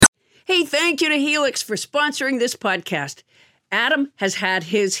Hey, thank you to Helix for sponsoring this podcast. Adam has had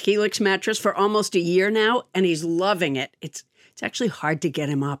his Helix mattress for almost a year now, and he's loving it. It's actually hard to get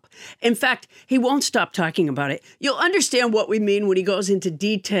him up. In fact, he won't stop talking about it. You'll understand what we mean when he goes into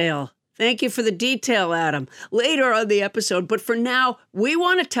detail. Thank you for the detail, Adam, later on the episode. But for now, we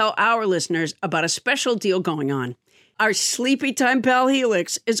want to tell our listeners about a special deal going on. Our Sleepy Time pal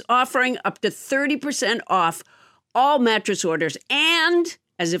Helix is offering up to 30% off all mattress orders and,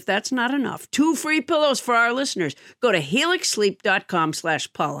 as if that's not enough, 2 free pillows for our listeners. Go to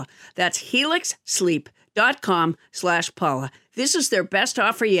helixsleep.com/Paula. That's helixsleep.com/Paula. This is their best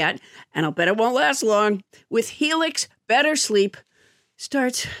offer yet, and I'll bet it won't last long. With Helix, better sleep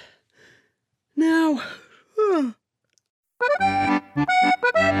starts now.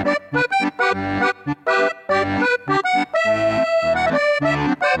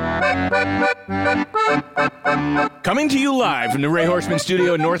 Coming to you live from the Ray Horseman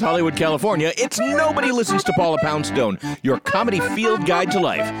Studio in North Hollywood, California, it's Nobody Listens to Paula Poundstone, your comedy field guide to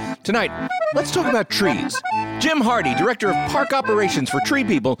life. Tonight, let's talk about trees. Jim Hardy, Director of Park Operations for Tree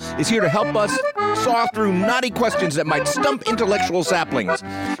People, is here to help us saw through knotty questions that might stump intellectual saplings.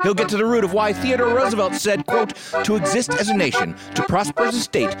 He'll get to the root of why Theodore Roosevelt said, quote, "To exist as a nation, to prosper as a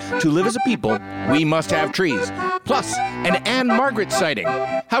state, to live as a people, we must have trees." Plus, an Anne Margaret sighting.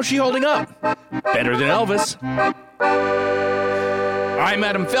 How's she holding up? Better than Elvis. I'm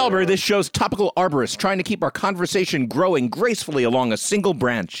Adam Felber, this show's topical arborist, trying to keep our conversation growing gracefully along a single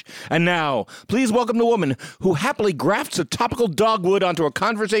branch. And now, please welcome the woman who happily grafts a topical dogwood onto a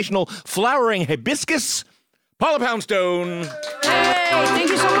conversational flowering hibiscus, Paula Poundstone. Hey, thank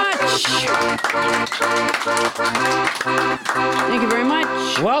you so much. Thank you very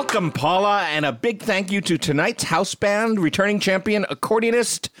much. Welcome, Paula, and a big thank you to tonight's house band, returning champion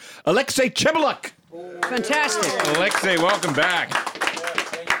accordionist, Alexei Chebaluk. Fantastic. Alexei, welcome back.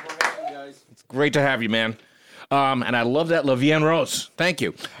 It's great to have you, man. And I love that La Vie en Rose. Thank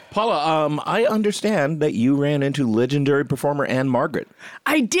you. Paula, I understand that you ran into legendary performer Anne Margaret.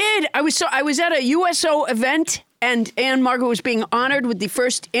 I did. I was at a USO event, and Anne Margaret was being honored with the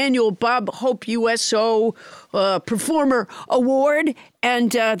first annual Bob Hope USO Performer Award,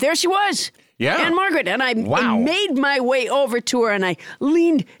 and there she was. Yeah. Anne Margaret. And I made my way over to her, and I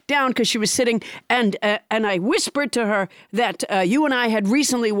leaned down because she was sitting, and I whispered to her that you and I had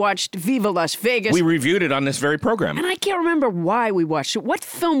recently watched Viva Las Vegas. We reviewed it on this very program. And I can't remember why we watched it. What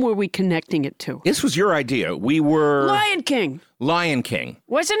film were we connecting it to? This was your idea. We were... Lion King. Lion King.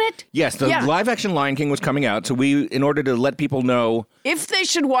 Wasn't it? Yes, the live-action Lion King was coming out, so we, in order to let people know... if they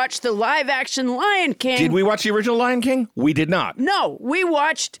should watch the live-action Lion King... Did we watch the original Lion King? We did not. No, we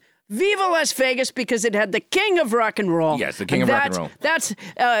watched Viva Las Vegas because it had the king of rock and roll. Yes, the king of rock and roll.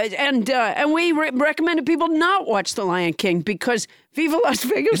 And we recommended people not watch The Lion King because Viva Las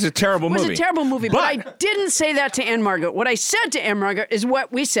Vegas was a terrible movie. But I didn't say that to Anne Margaret. What I said to Anne Margaret is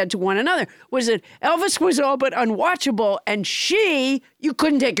what we said to one another, was that Elvis was all but unwatchable, and you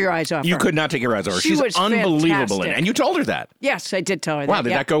couldn't take your eyes off her. You could not take your eyes off her. She She's was unbelievable in it. fantastic. And you told her that. Yes, I did tell her that. Wow,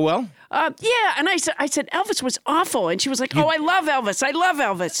 did that go well? Yeah, and I said Elvis was awful, and she was like, "Oh, I love Elvis. I love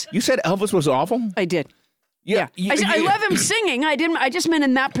Elvis." You said Elvis was awful? I did. Yeah. I love him singing. I just meant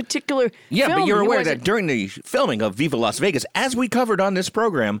in that particular film. But you're aware that during the filming of Viva Las Vegas, as we covered on this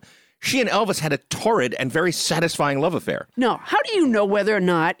program, she and Elvis had a torrid and very satisfying love affair. No, how do you know whether or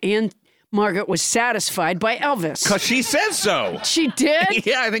not Anne Margaret was satisfied by Elvis? Because she says so. She did?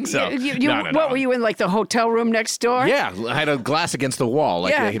 Yeah, I think so. No. What, were you in, like, the hotel room next door? Yeah, I had a glass against the wall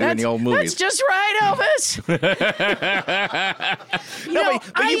like they do in the old movies. That's just right, Elvis.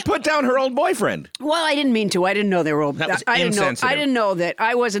 But you put down her old boyfriend. Well, I didn't mean to. I didn't know they were old. That was insensitive. I didn't know that.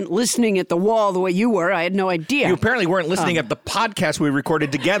 I wasn't listening at the wall the way you were. I had no idea. You apparently weren't listening at the podcast we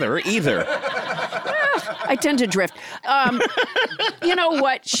recorded together either. I tend to drift. You know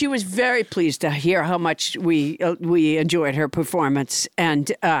what? She was very pleased to hear how much we enjoyed her performance,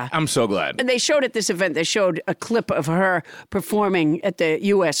 and I'm so glad. And they showed at this event. They showed a clip of her performing at the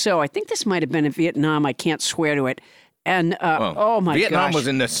USO. I think this might have been in Vietnam. I can't swear to it. And oh my gosh, Vietnam was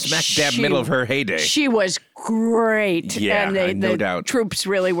in the smack dab middle of her heyday. She was great. Yeah, and no doubt. Troops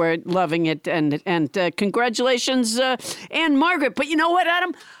really were loving it. And congratulations, Anne Margaret. But you know what,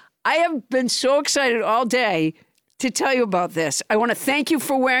 Adam? I have been so excited all day to tell you about this. I want to thank you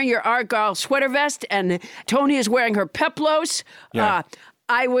for wearing your Argyle sweater vest, and Tony is wearing her Peplos. Yeah.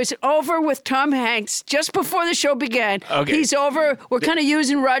 I was over with Tom Hanks just before the show began. Okay. He's over. We're kind of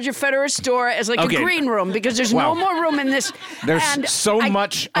using Roger Federer's store as like a green room because there's no more room in this. There's and so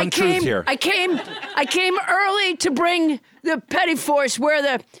much untruth here. I came early to bring the petty force where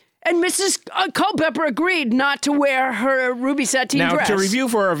the And Mrs. Culpepper agreed not to wear her ruby sateen dress. Now, to review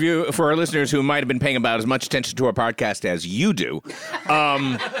for our listeners who might have been paying about as much attention to our podcast as you do,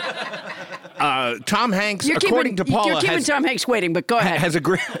 Tom Hanks, according to Paula, you're keeping Tom Hanks waiting. But go ahead. Has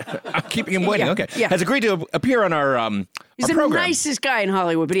agreed. I'm keeping him waiting. Okay. Yeah. Has agreed to appear on our He's our the program. nicest guy in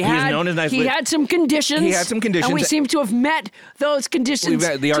Hollywood, but he known as nice. He had some conditions. He had some conditions, and we seem to have met those conditions.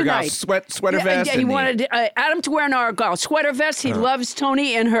 The Argyle tonight. sweater vest. Yeah, he wanted Adam to wear an Argyle sweater vest. He loves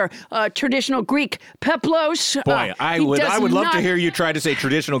Tony in her traditional Greek peplos. Boy, I would love to hear you try to say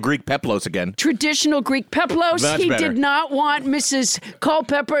traditional Greek peplos again. Traditional Greek peplos. Much he better. did not want Mrs.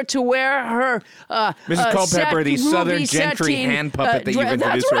 Culpepper to wear her Mrs. Culpepper, the Southern ruby Gentry sateen, hand puppet that you've That's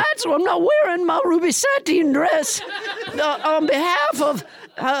introduced her. right. So I'm not wearing my ruby sateen dress on behalf of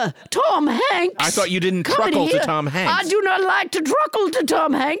Tom Hanks. I thought you didn't coming truckle to here. Tom Hanks. I do not like to truckle to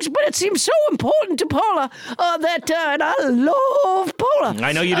Tom Hanks, but it seems so important to Paula and I love Paula.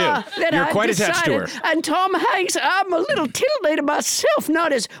 I know you do. You're quite attached to her. And Tom Hanks, I'm a little titillated myself,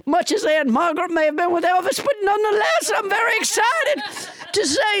 not as much as Aunt Margaret may have been with Elvis, but nonetheless, I'm very excited to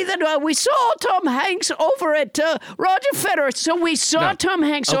say that we saw Tom Hanks over at Roger Federer's. So we saw Tom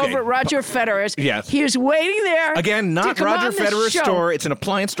Hanks over at Roger Federer's. Yes. He was waiting there. Again, not to come Roger on the Federer's show. store. It's an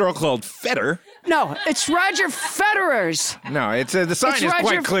appliance store called Federer. No, it's Roger Federer's. No, it's the sign It's is Roger,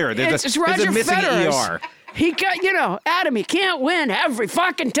 quite clear. There's it's a Roger missing Federer's. ER. He got, Adam, you can't win every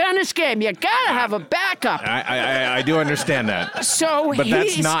fucking tennis game. You gotta have a backup. I do understand that. So But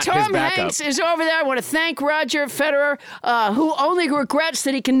that's not his Tom backup. Hanks is over there. I want to thank Roger Federer, who only regrets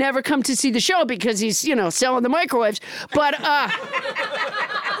that he can never come to see the show because he's, selling the microwaves. But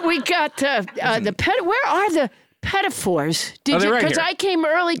we got the pet. Where are the pedophores? They're right Because here. I came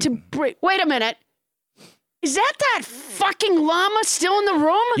early to bring. Wait a minute. Is that fucking llama still in the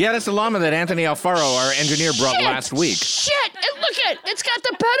room? Yeah, that's the llama that Anthony Alfaro, our engineer, brought last week. Shit! Look at it. It's got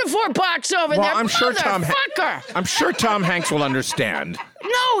the pedophore box over there. I'm sure Motherfucker. Tom Tom Hanks will understand.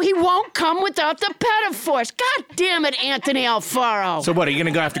 No, he won't come without the pedophores. God damn it, Anthony Alfaro. So what, are you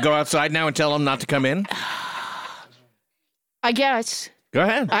going to have to go outside now and tell him not to come in? I guess. Go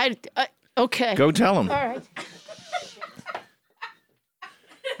ahead. Okay. Go tell him. All right.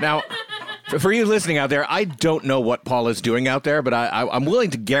 Now, for you listening out there, I don't know what Paula's doing out there, but I'm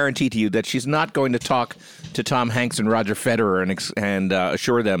willing to guarantee to you that she's not going to talk to Tom Hanks and Roger Federer and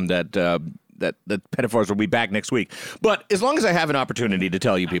assure them that that pedophores will be back next week. But as long as I have an opportunity to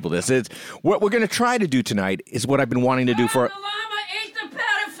tell you people this, what we're going to try to do tonight is what I've been wanting to do for... The llama ate the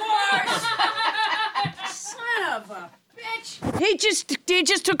pedophores! Son of a bitch. He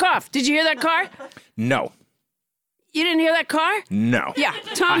just took off. Did you hear that car? No. You didn't hear that car? No. Yeah,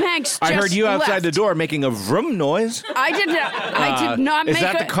 Tom Hanks just I heard you outside left. the door making a vroom noise. I did not is make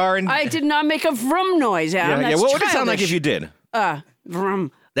that the car in- I did not make a vroom noise, Adam. Yeah. That's What would it sound like childish. if you did?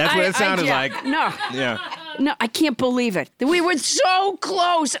 Vroom. That's what it sounded yeah. like. No. Yeah. No, I can't believe it. We were so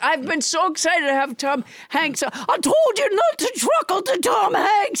close. I've been so excited to have Tom Hanks. I told you not to truckle to Tom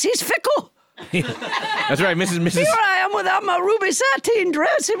Hanks. He's fickle. That's right, Mrs. Here I am without my ruby sateen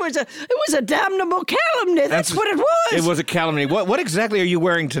dress. It was a damnable calumny. That's what it was. It was a calumny. What exactly are you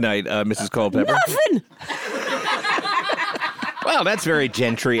wearing tonight, Mrs. Culpepper? Nothing. Well, that's very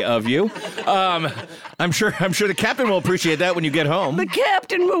gentry of you. I'm sure the captain will appreciate that when you get home. The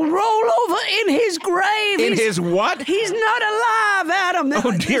captain will roll over in his grave. In his what? He's not alive, Adam.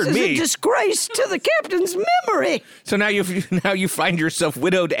 Oh, dear this me. is a disgrace to the captain's memory. So now you find yourself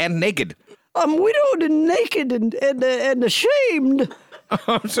widowed and naked. I'm widowed and naked and ashamed.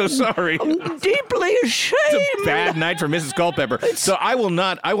 I'm so sorry. I'm deeply ashamed. It's a bad night for Mrs. Culpepper. So I will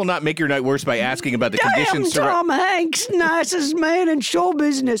not make your night worse by asking about the conditions. Tom Hanks, nicest man in show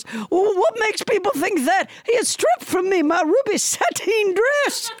business. What makes people think that? He has stripped from me my ruby sateen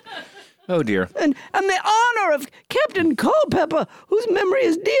dress. Oh, dear. And the honor of Captain Culpepper, whose memory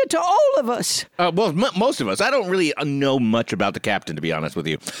is dear to all of us. Well, most of us. I don't really know much about the captain, to be honest with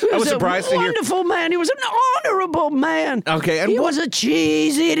you. I was surprised to He was a hear. wonderful man. He was an honorable man. Okay, and he was a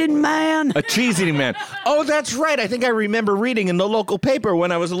cheese-eating man. A cheese-eating man. Oh, that's right. I think I remember reading in the local paper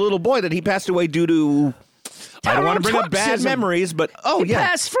when I was a little boy that he passed away due to... I don't want to bring up bad Tyrotoxism. memories, but He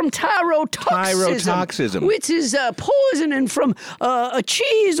passed from tyrotoxism. Which is poisoning from a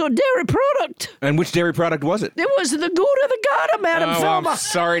cheese or dairy product. And which dairy product was it? It was the Gouda the Goddam, Adam Felber. I'm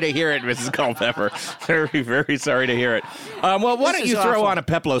sorry to hear it, Mrs. Culpepper. Very, very sorry to hear it. Well, why don't you throw awful. on a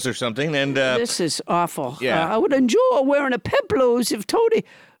Peplos or something? And This is awful. Yeah. I would enjoy wearing a Peplos if Tony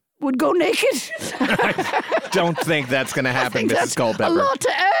would go naked. don't think that's going to happen, think Mrs. that's Culpepper. a lot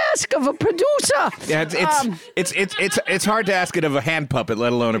to ask of a producer. Yeah, it's hard to ask it of a hand puppet,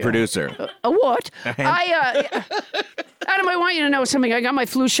 let alone a producer. A what? hand- Adam, I want you to know something. I got my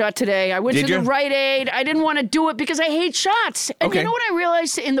flu shot today. I went Did to you? the Rite Aid. I didn't want to do it because I hate shots. And Okay. you know what I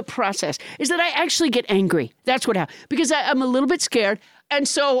realized in the process is that I actually get angry. That's what happened. Because I'm a little bit scared. And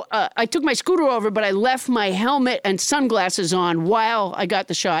so I took my scooter over, but I left my helmet and sunglasses on while I got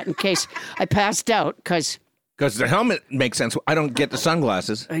the shot in case I passed out because the helmet makes sense. I don't get the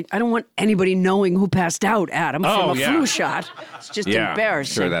sunglasses. I don't want anybody knowing who passed out, Adam, from a flu shot. It's just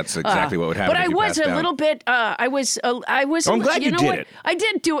embarrassing. Sure, that's exactly what would happen. But I was a little bit. I was. I'm glad you know did what? it. I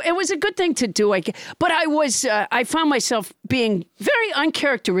did do. It was a good thing to do. But I was. I found myself being very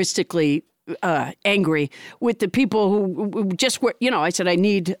uncharacteristically angry with the people who just were. I said I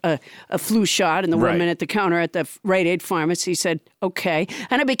need a flu shot, and the woman at the counter at the Rite Aid pharmacy said okay,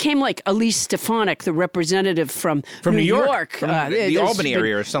 and I became like Elise Stefanik, the representative from New York, From the Albany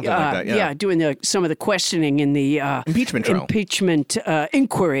area or something like that. Yeah, doing some of the questioning in the impeachment trial.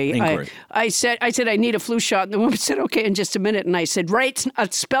 Inquiry. I said I need a flu shot, and the woman said okay in just a minute, and I said right,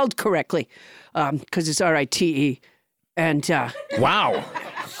 it's spelled correctly because it's RITE, and wow,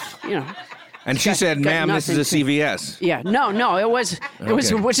 And she said, "Ma'am, this is a CVS." Yeah, no, it was,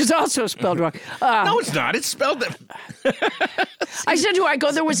 which is also spelled wrong. No, it's not. It's spelled. I said to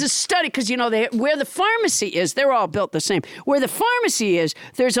her, there was a study because where the pharmacy is, they're all built the same. Where the pharmacy is,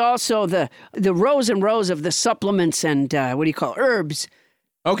 there's also the rows and rows of the supplements and herbs.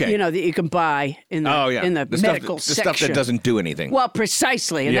 Okay. That you can buy in the medical section. The stuff that doesn't do anything. Well,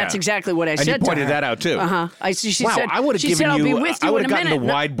 precisely, and that's exactly what I said to her. And you pointed that out, too. She said, I would have given I'll you, be with you I would in have a gotten minute.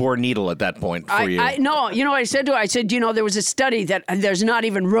 the wide bore needle at that point for you. No, you know what I said to her? I said, there was a study that there's not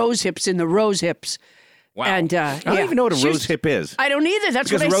even rose hips in the rose hips. Wow. And, I don't even know what a rose hip is. I don't either.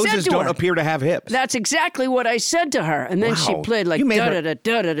 That's what I said to her. Because roses don't appear to have hips. That's exactly what I said to her. And then she played like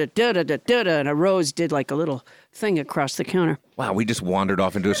da-da-da-da-da-da-da-da-da, and a rose did like a little thing across the counter. Wow, we just wandered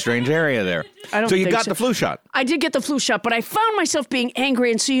off into a strange area there. So you got the flu shot. I did get the flu shot, but I found myself being angry.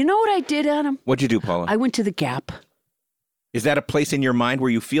 And so you know what I did, Adam? What'd you do, Paula? I went to the Gap. Is that a place in your mind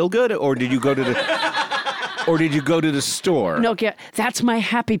where you feel good, or did you go to the... Or did you go to the store? No, that's my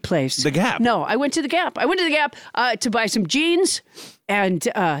happy place. The Gap? No, I went to the Gap. I went to the Gap to buy some jeans. And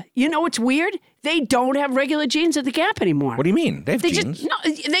you know what's weird? They don't have regular jeans at the Gap anymore. What do you mean? They have jeans?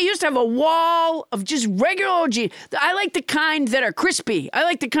 They used to have a wall of just regular old jeans. I like the kind that are crispy. I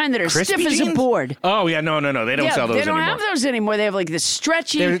like the kind that are stiff as a board. Oh, yeah. No. They don't sell those anymore. They don't have those anymore. They have like the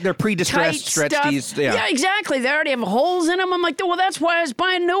stretchy, they're pre-distressed stretchies. Yeah, exactly. They already have holes in them. I'm like, well, that's why I was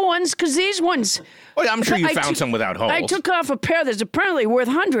buying new ones, because these ones... Well, I'm sure you found some without holes. I took off a pair that's apparently worth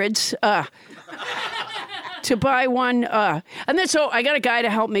hundreds to buy one. And then so I got a guy to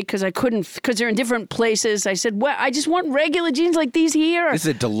help me because I couldn't, because they're in different places. I said, well, I just want regular jeans like these here. This is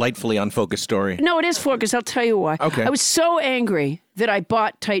a delightfully unfocused story. No, it is focused. I'll tell you why. Okay. I was so angry that I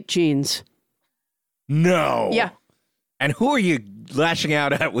bought tight jeans. No. Yeah. And who are you lashing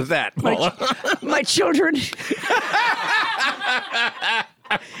out at with that, Paula? My children.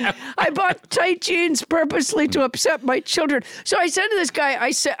 I bought tight jeans purposely to upset my children. So I said to this guy,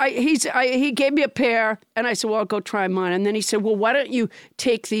 he gave me a pair, and I said, well, I'll go try them on. And then he said, well, why don't you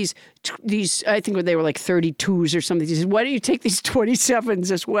take these, I think they were like 32s or something. He said, why don't you take these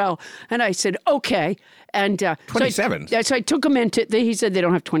 27s as well? And I said, okay. And 27s? So I took them into, he said they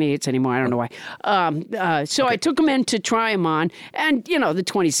don't have 28s anymore. I don't know why. So I took them in to try them on, and, the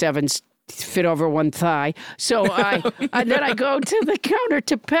 27s fit over one thigh. So and then I go to the counter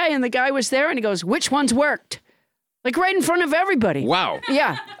to pay, and the guy was there, and he goes, which ones worked? Like right in front of everybody. Wow.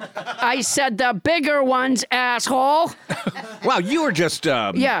 Yeah. I said, the bigger ones, asshole. Wow, you were just...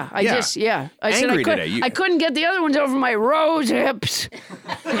 I said angry today. I couldn't get the other ones over my rose hips.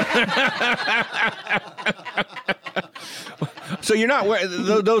 So you're not wearing...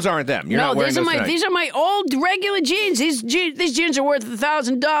 Those aren't them. You're not wearing these are my old regular jeans. These jeans are worth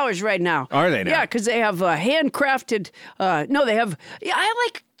 $1,000 right now. Are they now? Yeah, because they have handcrafted... they have... I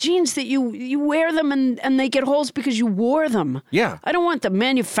like jeans that you wear them and they get holes because you wore them. Yeah. I don't want the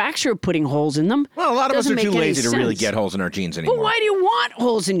manufacturer putting holes in them. Well, a lot of us are too lazy sense. to really get holes in our jeans anymore. But why do you want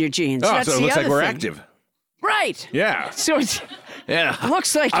holes in your jeans? Oh, That's so it the looks like other we're thing. active. Right. Yeah. So it's... Yeah.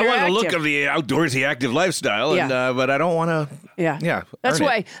 Looks like I you're want the active. look of the outdoorsy active lifestyle, but I don't want to. Yeah. Yeah. That's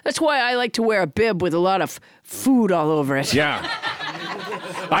why I like to wear a bib with a lot of food all over it. Yeah.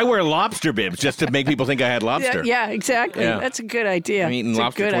 I wear lobster bibs just to make people think I had lobster. Yeah, exactly. Yeah. That's a good idea. I'm eating it's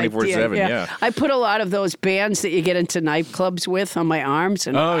lobster 24/7. Yeah. I put a lot of those bands that you get into nightclubs with on my arms,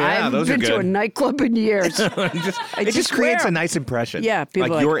 and I haven't been to a nightclub in years. It just creates a nice impression. Yeah, people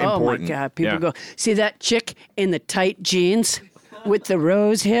like are you're like, important. Oh my God! People go, see that chick in the tight jeans with the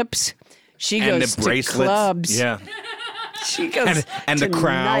rose hips? She and goes the bracelets. to clubs. Yeah. She goes and to the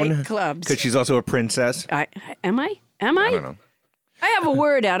crown nightclubs because she's also a princess. Am I? Am I? I don't know. I have a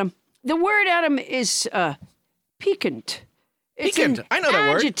word, Adam. The word, Adam, is piquant. It's Piquant. an I know that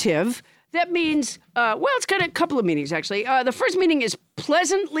word. adjective that means, it's got a couple of meanings, actually. The first meaning is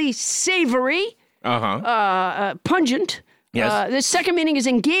pleasantly savory, pungent. Yes. The second meaning is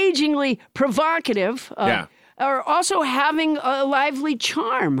engagingly provocative. Or also having a lively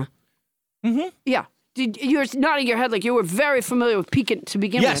charm. Mm-hmm. Yeah. You're nodding your head like you were very familiar with piquant to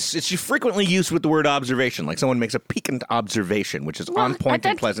begin with. Yes, it's frequently used with the word observation, like someone makes a piquant observation, which is on point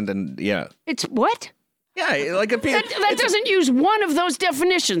and pleasant and, yeah. It's what? Yeah, like a piquant. That doesn't use one of those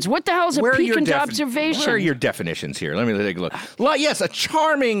definitions. What the hell is a piquant observation? Where are your definitions here? Let me take a look. Yes, a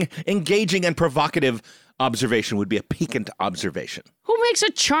charming, engaging, and provocative observation would be a piquant observation. Who makes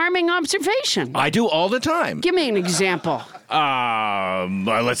a charming observation? I do all the time. Give me an example.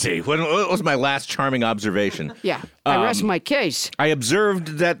 Let's see. What was my last charming observation? Yeah, I rest my case. I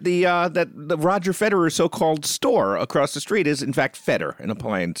observed that the Roger Federer so-called store across the street is in fact Feder, an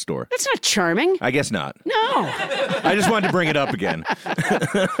appliance store. That's not charming. I guess not. No. I just wanted to bring it up again.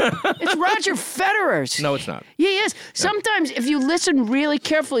 It's Roger Federer's. No, it's not. Yeah, he is. Sometimes if you listen really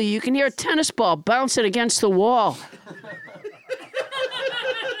carefully, you can hear a tennis ball bouncing against the wall.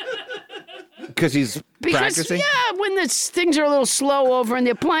 Because he's practicing? Yeah, when things are a little slow over in the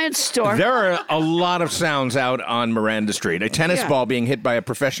appliance store. There are a lot of sounds out on Miranda Street. A tennis ball being hit by a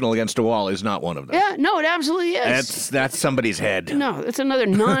professional against a wall is not one of them. Yeah, no, it absolutely is. That's somebody's head. No, that's another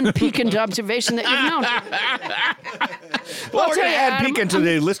non-piquant observation that you've known. Well, we're going to add piquant to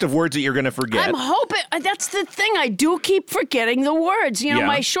the list of words that you're going to forget. I'm hoping. That's the thing. I do keep forgetting the words. You know,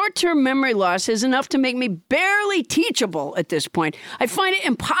 my short-term memory loss is enough to make me barely teachable at this point. I find it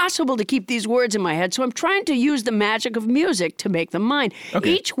impossible to keep these words in my head, so I'm trying to use the magic of music to make them mine.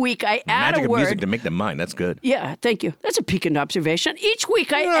 Okay. Each week I add magic a word. Magic of music to make them mine. That's good. Yeah, thank you. That's a piquant observation. Each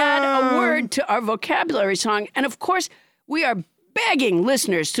week I add a word to our vocabulary song, and of course, we are begging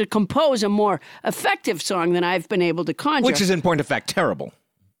listeners to compose a more effective song than I've been able to conjure. Which is, in point of fact, terrible.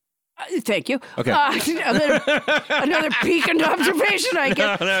 Thank you. Okay. Another piquant observation, I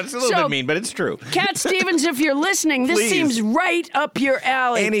guess. That's a little bit mean, but it's true. Cat Stevens, if you're listening, this seems right up your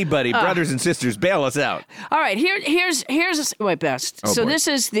alley. Anybody, brothers and sisters, bail us out. All right, here's my best. Oh, so boy. This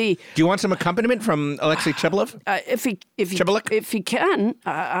is the. Do you want some accompaniment from Alexei Chebelev? If he can.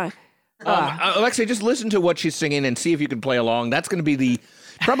 Alexei, just listen to what she's singing and see if you can play along. That's going to be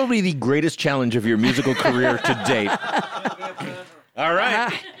probably the greatest challenge of your musical career to date. All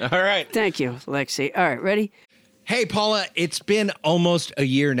right. All right. Thank you, Lexi. All right, ready? Hey, Paula, it's been almost a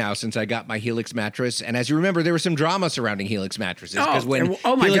year now since I got my Helix mattress. And as you remember, there was some drama surrounding Helix mattresses. Because when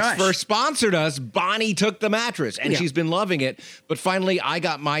Helix first sponsored us, Bonnie took the mattress. And she's been loving it. But finally, I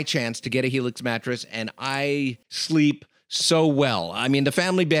got my chance to get a Helix mattress. And I sleep so well. I mean, the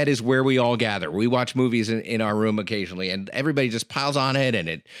family bed is where we all gather. We watch movies in our room occasionally, and everybody just piles on it,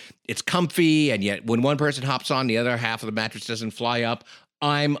 and it's comfy, and yet when one person hops on, the other half of the mattress doesn't fly up.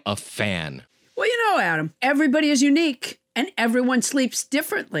 I'm a fan. Well, you know, Adam, everybody is unique, and everyone sleeps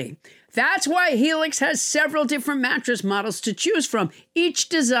differently. That's why Helix has several different mattress models to choose from, each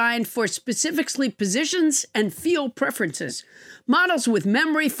designed for specific sleep positions and feel preferences. Models with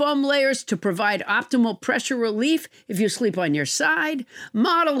memory foam layers to provide optimal pressure relief if you sleep on your side.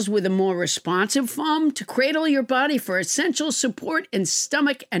 Models with a more responsive foam to cradle your body for essential support in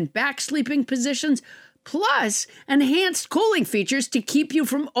stomach and back sleeping positions. Plus, enhanced cooling features to keep you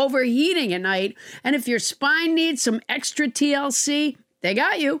from overheating at night. And if your spine needs some extra TLC, they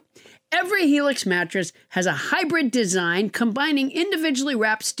got you. Every Helix mattress has a hybrid design combining individually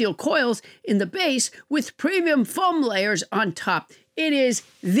wrapped steel coils in the base with premium foam layers on top. It is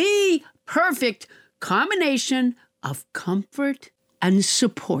the perfect combination of comfort and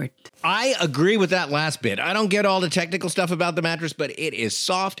support. I agree with that last bit. I don't get all the technical stuff about the mattress, but it is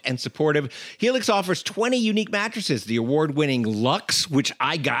soft and supportive. Helix offers 20 unique mattresses, the award-winning Luxe, which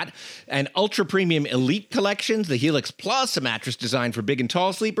I got, and ultra-premium Elite collections, the Helix Plus, a mattress designed for big and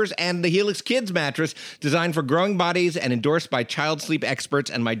tall sleepers, and the Helix Kids mattress, designed for growing bodies and endorsed by child sleep experts,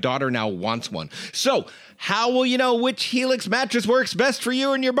 and my daughter now wants one. So, how will you know which Helix mattress works best for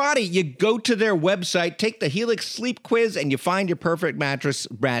you and your body? You go to their website, take the Helix sleep quiz, and you find your perfect mattress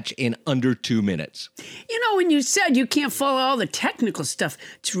match in under 2 minutes. You know, when you said you can't follow all the technical stuff,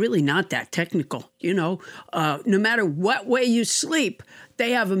 it's really not that technical. You know, no matter what way you sleep, they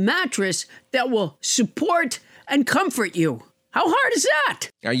have a mattress that will support and comfort you. How hard is that?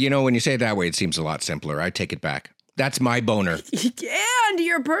 You know, when you say it that way, it seems a lot simpler. I take it back. That's my boner. And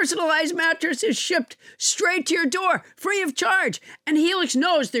your personalized mattress is shipped straight to your door, free of charge. And Helix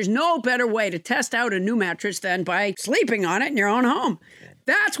knows there's no better way to test out a new mattress than by sleeping on it in your own home.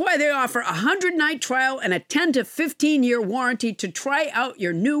 That's why they offer a 100-night trial and a 10 to 15-year warranty to try out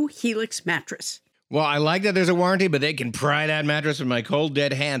your new Helix mattress. Well, I like that there's a warranty, but they can pry that mattress with my cold,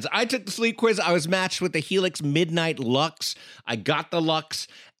 dead hands. I took the sleep quiz. I was matched with the Helix Midnight Luxe. I got the Luxe,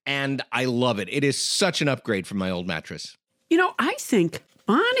 and I love it. It is such an upgrade from my old mattress. You know, I think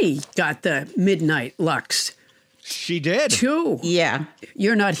Bonnie got the Midnight Luxe, She did. too. Yeah.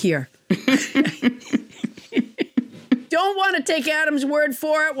 You're not here. Don't want to take Adam's word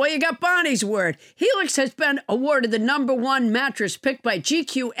for it? Well, you got Bonnie's word. Helix has been awarded the #1 mattress picked by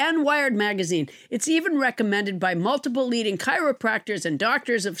GQ and Wired magazine. It's even recommended by multiple leading chiropractors and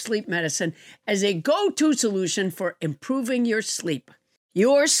doctors of sleep medicine as a go-to solution for improving your sleep.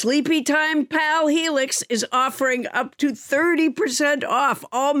 Your sleepy time pal Helix is offering up to 30% off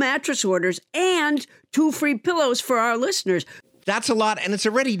all mattress orders and 2 free pillows for our listeners. That's a lot, and it's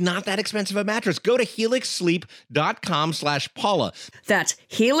already not that expensive a mattress. Go to helixsleep.com/Paula. That's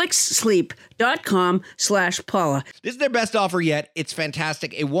helixsleep.com/Paula. This is their best offer yet. It's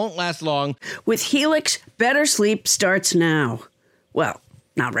fantastic. It won't last long. With Helix, better sleep starts now. Well,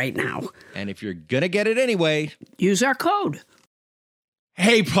 not right now. And if you're going to get it anyway, Use our code.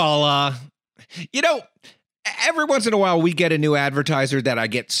 hey, Paula. You know, every once in a while, we get a new advertiser that I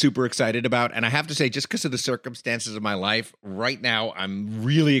get super excited about. And I have to say, just because of the circumstances of my life, right now, I'm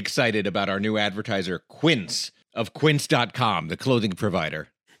really excited about our new advertiser, Quince, of Quince.com, the clothing provider.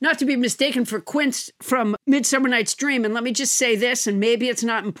 Not to be mistaken for Quince from Midsummer Night's Dream. And let me just say this, and maybe it's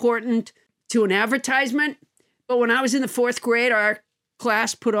not important to an advertisement, but when I was in the 4th grade, our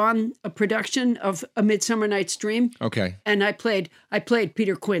class put on a production of A Midsummer Night's Dream. Okay. And I played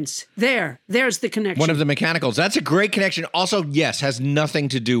Peter Quince. There's the connection. One of the mechanicals. That's a great connection. Also, yes, has nothing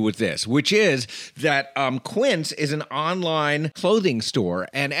to do with this, which is that Quince is an online clothing store.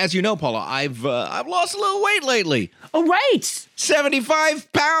 And as you know, Paula, I've lost a little weight lately. Oh, right.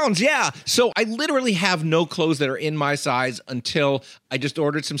 75 pounds, yeah. So I literally have no clothes that are in my size until I just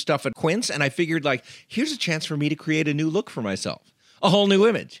ordered some stuff at Quince. And I figured, like, here's a chance for me to create a new look for myself. A whole new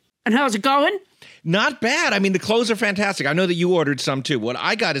image. And how's it going? Not bad. I mean, the clothes are fantastic. I know that you ordered some too. What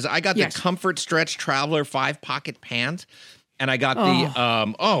I got is Yes. the Comfort Stretch Traveler 5-pocket pant. And I got the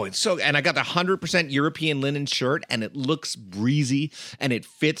and I got the 100% European linen shirt, and it looks breezy and it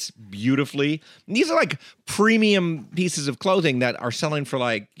fits beautifully. And these are like premium pieces of clothing that are selling for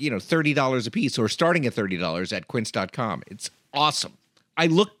like, $30 a piece or starting at $30 at quince.com. It's awesome. I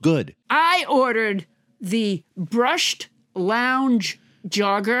look good. I ordered the brushed lounge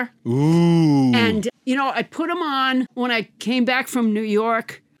jogger. Ooh. And, I put them on when I came back from New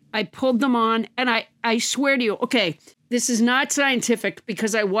York. I pulled them on, and I swear to you, okay, this is not scientific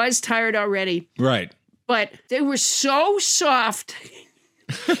because I was tired already, Right. but they were so soft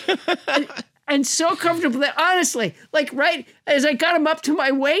and so comfortable that honestly, like right as I got them up to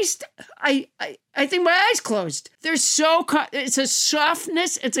my waist, I think my eyes closed. They're so, it's a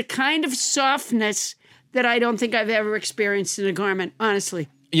softness, it's a kind of softness that I don't think I've ever experienced in a garment, honestly.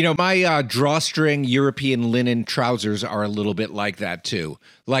 My drawstring European linen trousers are a little bit like that too.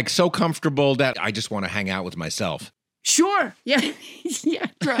 Like so comfortable that I just want to hang out with myself. Sure. Yeah. Yeah.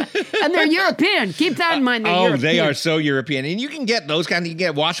 Right. And they're European. Keep that in mind. European. They are so European. And you can get those kinds. You can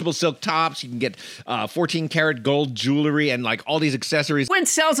get washable silk tops. You can get 14 karat gold jewelry and like all these accessories. Quince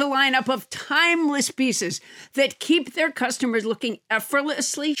sells a lineup of timeless pieces that keep their customers looking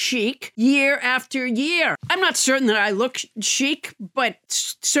effortlessly chic year after year. I'm not certain that I look chic, but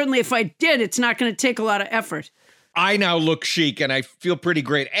certainly if I did, it's not going to take a lot of effort. I now look chic and I feel pretty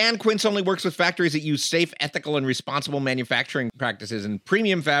great. And Quince only works with factories that use safe, ethical, and responsible manufacturing practices and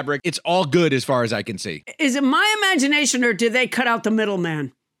premium fabric. It's all good as far as I can see. Is it my imagination or did they cut out the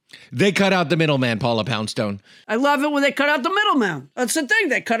middleman? They cut out the middleman, Paula Poundstone. I love it when they cut out the middleman. That's the thing.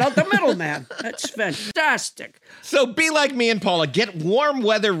 They cut out the middleman. That's fantastic. So be like me and Paula. Get warm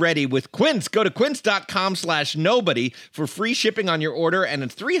weather ready with Quince. Go to quince.com/nobody for free shipping on your order and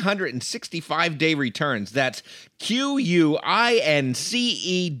 365-day returns. That's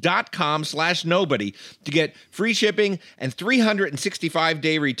QUINCE.com/nobody to get free shipping and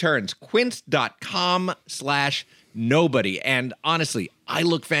 365-day returns. Quince.com/nobody. And honestly, I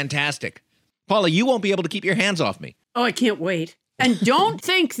look fantastic. Paula, you won't be able to keep your hands off me. Oh, I can't wait. And don't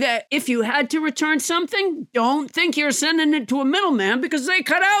think that if you had to return something, don't think you're sending it to a middleman because they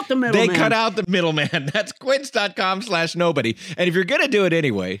cut out the middleman. They cut out the middleman. That's quince.com/nobody. And if you're going to do it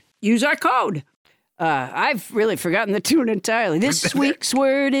anyway, use our code. I've really forgotten the tune entirely. This week's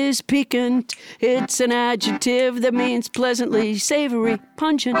word is piquant. It's an adjective that means pleasantly savory,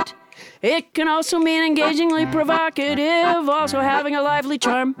 pungent. It can also mean engagingly provocative, also having a lively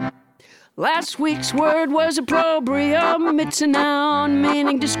charm. Last week's word was opprobrium. It's a noun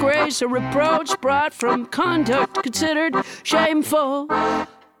meaning disgrace or reproach brought from conduct considered shameful.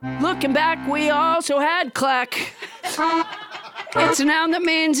 Looking back, we also had clack. It's a noun that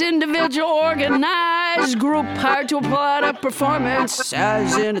means individual, organized, group hired to applaud a performance,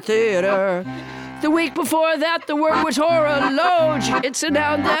 as in a theater. The week before that, the word was horologe. It's a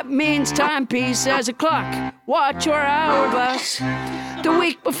noun that means timepiece as a clock, watch or hourglass. The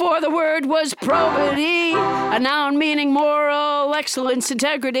week before, the word was probity, a noun meaning moral excellence,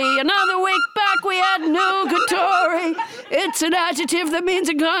 integrity. Another week back, we had nugatory. It's an adjective that means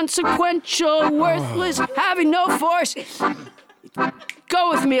inconsequential, worthless, having no force. Go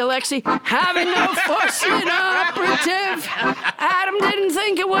with me, Alexi. Having no force, inoperative. Adam didn't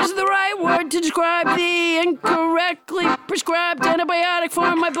think it was the right word to describe the incorrectly prescribed antibiotic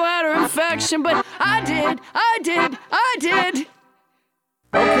for my bladder infection, but I did.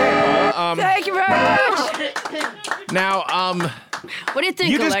 Okay, Thank you very much. now, What do you think,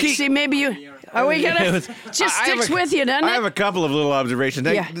 You just Alexi? keep- Maybe you... Are we gonna... Just sticks with you, doesn't I have it? a couple of little observations.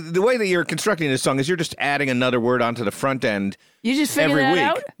 Yeah. The way that you're constructing this song is you're just adding another word onto the front end You just figured every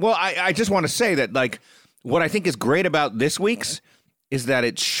that week. out? Well, I just want to say that, like, what I think is great about this week's is that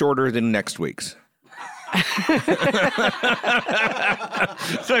it's shorter than next week's.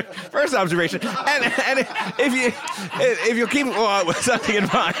 So, first observation, and if you keep something in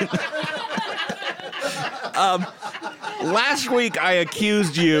mind. Last week I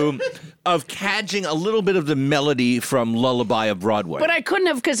accused you of cadging a little bit of the melody from Lullaby of Broadway. But I couldn't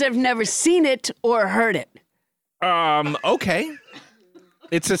have because I've never seen it or heard it. Okay.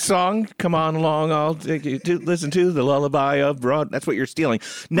 It's a song. Come on along. I'll take you to listen to the Lullaby of Broadway. That's what you're stealing.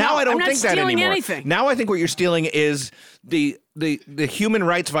 Now No, I don't I'm not think that stealing anymore. anything. Now I think what you're stealing is the human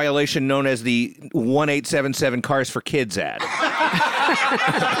rights violation known as the 1877 Cars for Kids ad.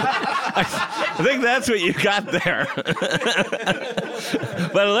 I think that's what you got there.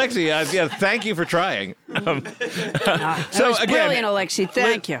 But Alexi, yeah, thank you for trying. That was brilliant, Alexi.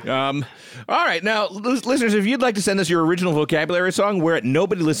 Thank you. All right, now, listeners, if you'd like to send us your original vocabulary song, we're at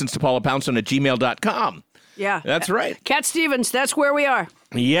nobodylistens-to-paulapoundstone@gmail.com. Yeah. That's right. Cat Stevens, that's where we are.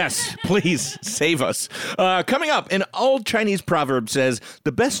 Yes, please save us. Coming up, an old Chinese proverb says,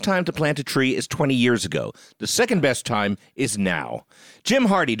 the best time to plant a tree is 20 years ago. The second best time is now. Jim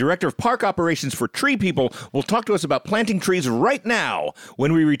Hardy, Director of Park Operations for Tree People, will talk to us about planting trees right now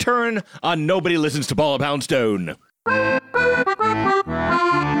when we return on Nobody Listens to Paula Poundstone.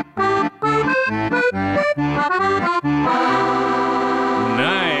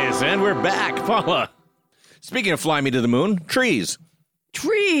 Nice, and we're back, Paula. Speaking of Fly Me to the Moon, trees.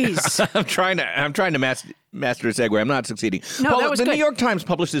 Trees. I'm trying to master a segue. I'm not succeeding. No, Paula, that was the good. New York Times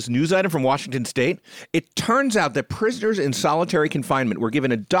published this news item from Washington State. It turns out that prisoners in solitary confinement were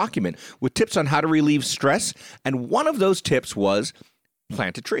given a document with tips on how to relieve stress, and one of those tips was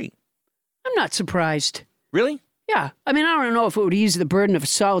plant a tree. I'm not surprised. Really? Yeah. I mean, I don't know if it would ease the burden of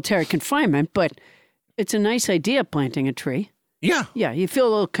solitary confinement, but it's a nice idea, planting a tree. Yeah. Yeah, you feel a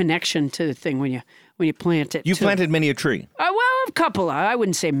little connection to the thing when you plant it. You too. planted many a tree. Well, a couple. I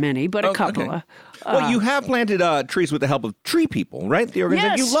wouldn't say many, but a couple. Okay. Well, you have planted trees with the help of Tree People, right? The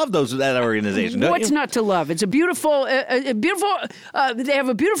organization. Yes. You love that organization, don't What's you? not to love? It's a beautiful, they have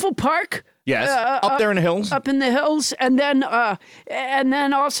a beautiful park. Yes, up there in the hills. Up in the hills, and then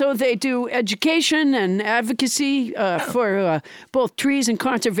also they do education and advocacy for both trees and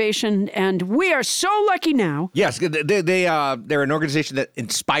conservation. And we are so lucky now. Yes, they're an organization that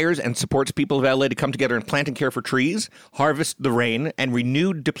inspires and supports people of LA to come together and plant and care for trees, harvest the rain, and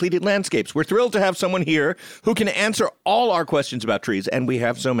renew depleted landscapes. We're thrilled to have someone here who can answer all our questions about trees, and we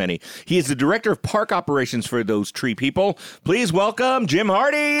have so many. He is the director of park operations for those Tree People. Please welcome Jim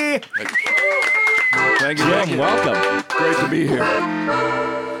Hardy. Thank you. Jim, welcome. Great to be here.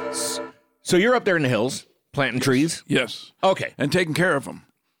 So you're up there in the hills planting trees? Yes. Okay. And taking care of them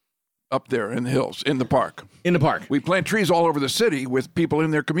up there in the hills, in the park. In the park. We plant trees all over the city with people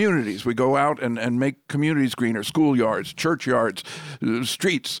in their communities. We go out and make communities greener, schoolyards, churchyards,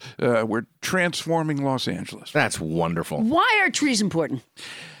 streets. We're transforming Los Angeles. That's wonderful. Why are trees important?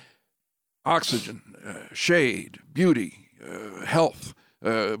 Oxygen, shade, beauty, health.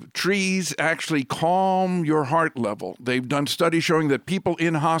 Trees actually calm your heart level. They've done studies showing that people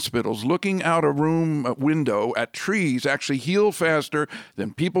in hospitals looking out a room window at trees actually heal faster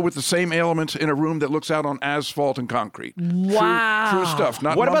than people with the same ailments in a room that looks out on asphalt and concrete. Wow. True stuff.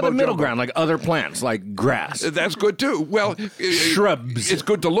 Not What about the mumbo middle jumbo. ground, like other plants, like grass? That's good too. Well, Shrubs. It's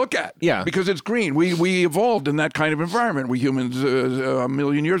good to look at. Yeah. Because it's green. We evolved in that kind of environment. We humans, a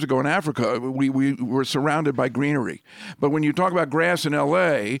million years ago in Africa, we were surrounded by greenery. But when you talk about grass in LA,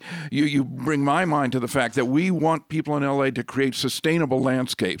 L.A., you bring my mind to the fact that we want people in L.A. to create sustainable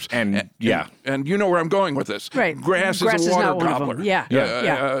landscapes. And you know where I'm going with this. Right. Grass is a water gobbler.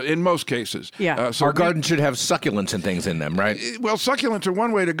 Yeah. In most cases. Yeah. Our garden should have succulents and things in them, right? Well, succulents are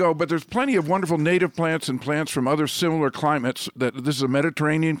one way to go, but there's plenty of wonderful native plants and plants from other similar climates. That this is a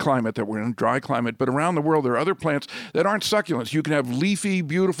Mediterranean climate, that we're in a dry climate, but around the world there are other plants that aren't succulents. You can have leafy,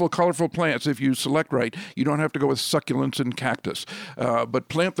 beautiful, colorful plants if you select right. You don't have to go with succulents and cactus, but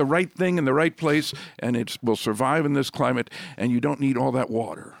plant the right thing in the right place, and it will survive in this climate, and you don't need all that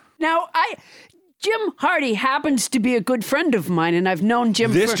water. Now, Jim Hardy happens to be a good friend of mine, and I've known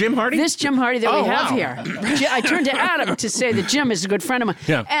Jim This Jim Hardy? This Jim Hardy that we have wow. here. I turned to Adam to say that Jim is a good friend of mine.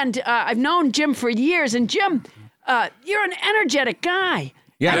 Yeah. And I've known Jim for years, and Jim, you're an energetic guy.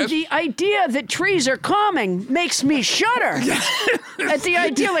 Yeah. And the idea that trees are calming makes me shudder. At the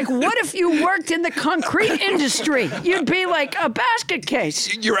idea, like, what if you worked in the concrete industry? You'd be like a basket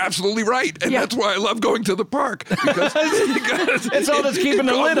case. You're absolutely right, and that's why I love going to the park, because It's all that's keeping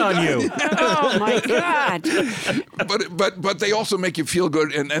the lid on you. Oh, my God. But they also make you feel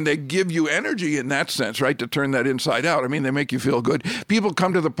good, and they give you energy in that sense, right, to turn that inside out. I mean, they make you feel good. People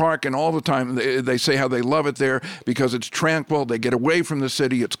come to the park, and all the time they say how they love it there because it's tranquil. They get away from the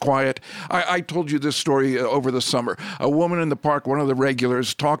city. It's quiet. I told you this story over the summer. A woman in the park, one of the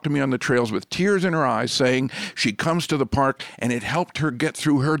regulars, talked to me on the trails with tears in her eyes, saying she comes to the park, and it helped her get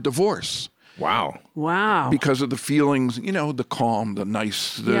through her divorce. Wow. Wow. Because of the feelings, the calm, the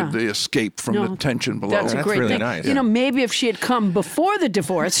nice, the escape from the tension below. That's a great really thing. nice. Maybe if she had come before the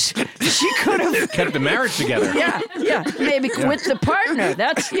divorce, she could have Kept the marriage together. Yeah. Maybe with the partner.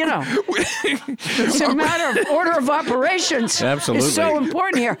 That's, it's a matter of order of operations. Absolutely. It's so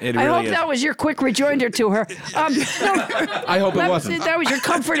important here. It I really hope is. that was your quick rejoinder to her. I hope it wasn't. That was your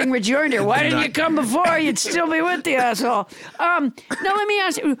comforting rejoinder. Why didn't you come before? You'd still be with the asshole. Now, let me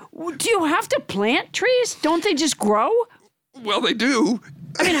ask you, do you have to plant trees? Don't they just grow? Well, they do.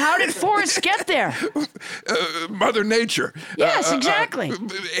 I mean, how did forests get there? Mother Nature. Yes, exactly.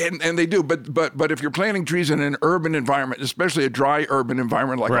 And they do, but if you're planting trees in an urban environment, especially a dry urban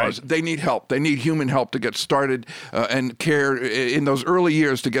environment like Right. ours, they need help. They need human help to get started and care in those early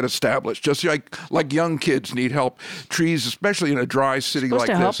years to get established. Just like young kids need help. Trees, especially in a dry city Supposed like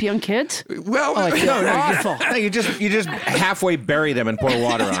to this. help young kids? Well, Oh, I feel awful. No, you just halfway bury them and pour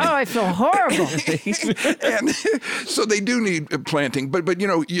water on them. Oh, I feel horrible. and so they do need planting. But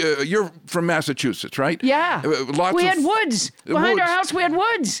you're from Massachusetts, right? Yeah. We had woods. Behind our woods. house, we had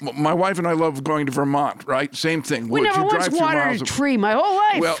woods. My wife and I love going to Vermont, right? Same thing. We Woods. never You once drive through watered miles a of- tree my whole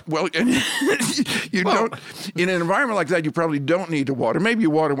life. Well, and you don't. In an environment like that, you probably don't need to water. Maybe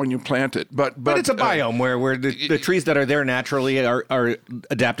you water when you plant it, but But it's a biome where the trees that are there naturally are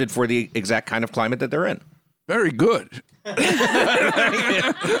adapted for the exact kind of climate that they're in. Very good.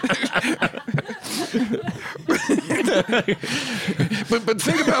 But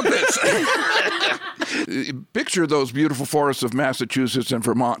think about this. Picture those beautiful forests of Massachusetts and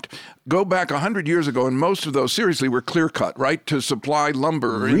Vermont. Go back 100 years ago, and most of those, seriously, were clear-cut, right, to supply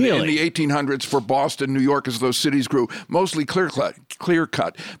lumber in the 1800s for Boston, New York, as those cities grew. Mostly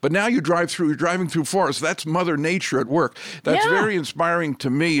clear-cut. But now you're driving through forests. That's Mother Nature at work. That's very inspiring to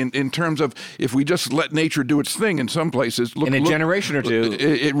me in terms of if we just let nature do its thing in some places. In a generation or two.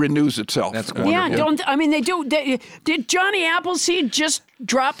 It renews itself. That's yeah, wonderful. they do. Did Johnny Appleseed just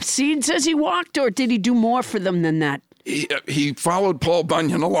drop seeds as he walked, or did he do more for them than that? He followed Paul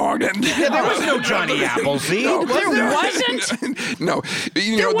Bunyan along, and There was no Johnny Appleseed. There wasn't? No,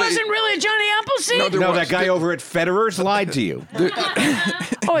 There wasn't really a Johnny Appleseed? No, that guy over at Federer's lied to you.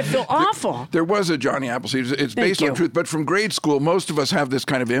 Oh, I feel awful. There was a Johnny Appleseed. It's based you. on truth, but from grade school, most of us have this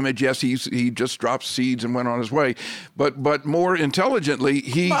kind of image. Yes, he just dropped seeds and went on his way, but more intelligently,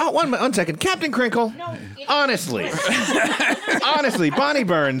 he. One second. Captain Crinkle, honestly, Bonnie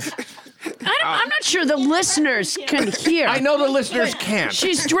Burns, I'm not sure the listeners can hear. I know the listeners can't.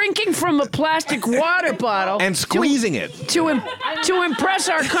 She's drinking from a plastic water bottle. And squeezing it. To impress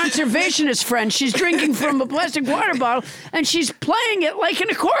our conservationist friend, she's drinking from a plastic water bottle, and she's playing it like an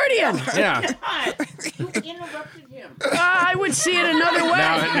accordion. Yeah. You interrupted him. I would see it another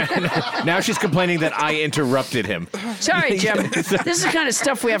way. Now she's complaining that I interrupted him. Sorry, Jim. This is the kind of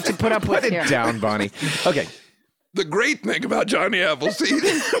stuff we have to put up with Put here. it down, Bonnie. Okay. The great thing about Johnny Appleseed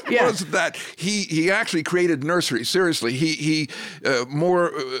was that he actually created nurseries. Seriously, he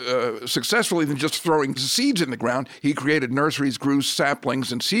more successfully than just throwing seeds in the ground, he created nurseries, grew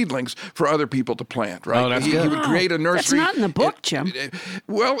saplings and seedlings for other people to plant. Right? Oh, that's He good. would create a nursery. That's not in the book, Jim.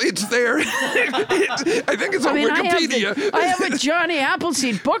 Well, it's there. I think it's on Wikipedia. I have a Johnny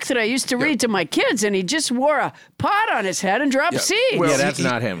Appleseed book that I used to read to my kids, and he just wore a pot on his head and dropped seeds. Well, Yeah, that's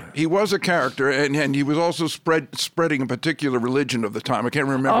not him. He was a character, and he was also spreading a particular religion of the time. I can't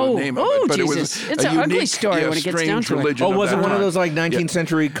remember the name of it, but Jesus. it was It's a an ugly unique, story when it gets down strange to it. religion. Oh, was it that one of time. those like 19th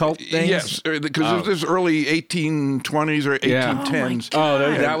century cult things? Yes, because it was early 1820s or 1810s. Oh,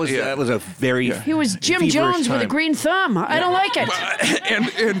 that And, was a very. He was Jim feverish Jones with a time. green thumb. I don't like it.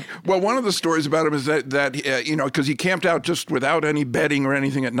 and well, one of the stories about him is that you know, because he camped out just without any bedding or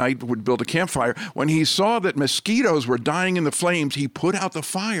anything at night, would build a campfire. When he saw that mosquitoes were dying in the flames, he put out the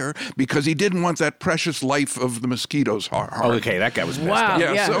fire because he didn't want that precious life of the mosquitoes harmed. Oh, okay, that guy was messed Wow. up.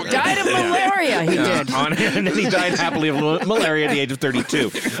 Yeah, so- Died of malaria, he did. And then he died happily of malaria at the age of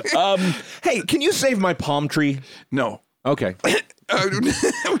 32. Hey, can you save my palm tree? No. Okay.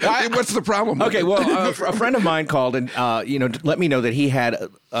 What's the problem? with Okay, it? well, a friend of mine called and let me know that he had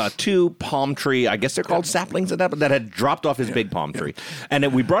 2 palm tree, I guess they're called saplings that had dropped off his big palm tree. And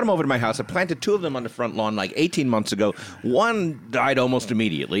then we brought them over to my house. I planted 2 of them on the front lawn like 18 months ago. One died almost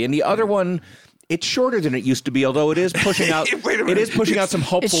immediately, and the other one, it's shorter than it used to be, although it is pushing out. Wait a It minute. is pushing out some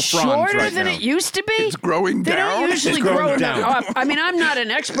hopeful It's fronds shorter right than now. it used to be. It's growing They down? don't usually It's growing grow down. up. I mean, I'm not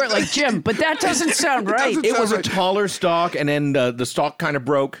an expert like Jim, but that doesn't sound right. doesn't It was a right. taller stalk, and then the stalk kind of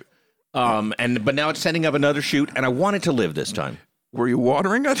broke. But now it's sending up another shoot, and I want it to live this time. Were you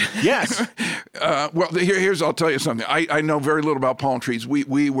watering it? Yes. Well, here's I'll tell you something. I know very little about palm trees.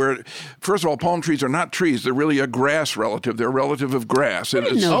 We were first of all, palm trees are not trees. They're really a grass relative. They're a relative of grass. And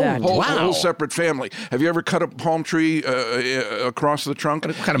didn't it's know a that. whole separate family. Have you ever cut a palm tree across the trunk?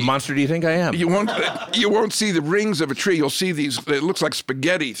 What kind of monster do you think I am? You won't see the rings of a tree. You'll see these. It looks like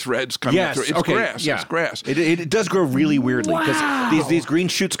spaghetti threads coming Yes. through. It's Okay. grass. Yeah. It's grass. It does grow really weirdly because these green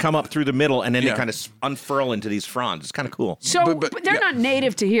shoots come up through the middle and then Yeah. they kind of unfurl into these fronds. It's kind of cool. So But they're yeah. not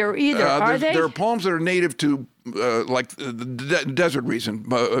native to here either, are they? There are palms that are native to like the desert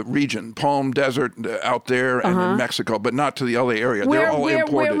region, Palm Desert out there and in Mexico, but not to the LA area. They're all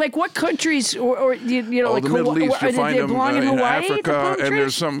imported. like what countries or like the Middle Hawaii, East, you find they them belong in in Hawaii, the Africa, palm and trees?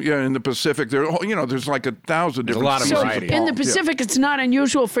 there's some in the Pacific. There's like 1,000 different. a lot of species So variety. palm. in the Pacific, it's not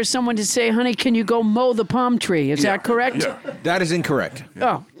unusual for someone to say, "Honey, can you go mow the palm tree?" Is that correct? Yeah. That is incorrect.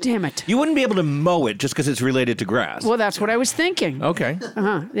 Oh, damn it! You wouldn't be able to mow it just because it's related to grass. Well, that's what I was thinking. Okay.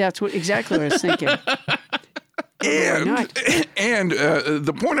 That's exactly what I was thinking. And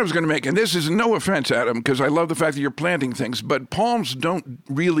the point I was going to make, and this is no offense, Adam, because I love the fact that you're planting things, but palms don't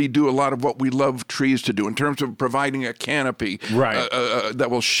really do a lot of what we love trees to do in terms of providing a canopy Right. that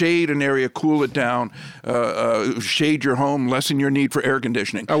will shade an area, cool it down, shade your home, lessen your need for air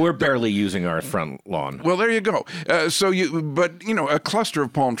conditioning. Oh, we're barely using our front lawn. Well, there you go. But a cluster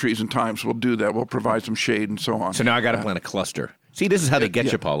of palm trees in times will do that. Will provide some shade and so on. So now I got to plant a cluster. See, this is how they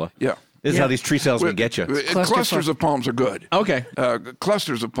get you, Paula. Yeah. This is how these tree salesmen get you. Clusters of palms are good. Okay.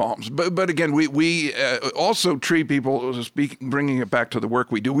 Clusters of palms, but again, we also tree people. Bringing it back to the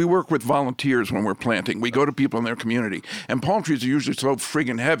work we do, we work with volunteers when we're planting. We go to people in their community, and palm trees are usually so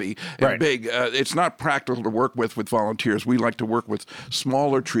friggin' heavy and Right. big. It's not practical to work with volunteers. We like to work with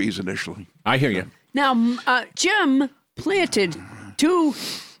smaller trees initially. I hear you. Now, Jim planted 2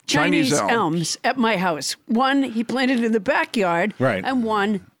 Chinese Chinese elms at my house. One he planted in the backyard, Right. and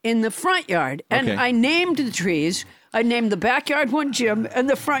one in the front yard. And Okay. I named the trees. I named the backyard one Jim and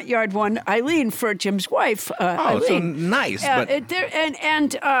the front yard one Eileen for Jim's wife. Oh, so Eileen. nice. But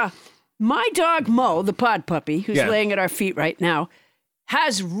My dog Mo, the pod puppy, who's Yeah. laying at our feet right now,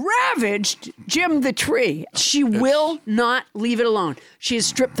 has ravaged Jim the tree. She will not leave it alone. She has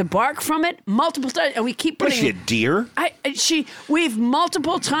stripped the bark from it multiple times, and we keep what is putting. she, a deer? We've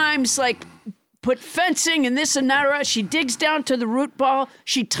multiple times put fencing and this and that. She digs down to the root ball.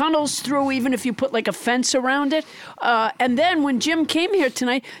 She tunnels through even if you put a fence around it. And then when Jim came here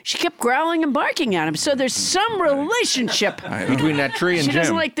tonight, she kept growling and barking at him. So there's some relationship. Between that tree and She Jim.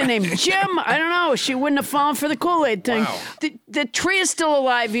 doesn't like the name Jim. I don't know. She wouldn't have fallen for the Kool-Aid thing. Wow. the tree is still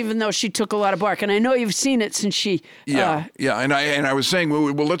alive, even though she took a lot of bark. And I know you've seen it since she. Yeah. And I was saying,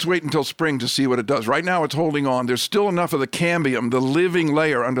 well, let's wait until spring to see what it does. Right now, it's holding on. There's still enough of the cambium, the living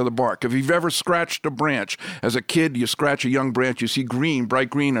layer under the bark. If you've ever scratched a branch as a kid, you scratch a young branch, you see green, bright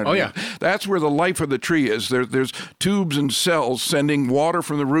green under it. That's where the life of the tree is. There's tubes and cells sending water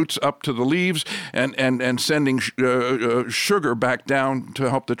from the roots up to the leaves and sending sugar back down to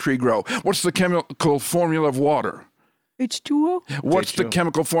help the tree grow. What's the chemical formula of water? H2O? What's the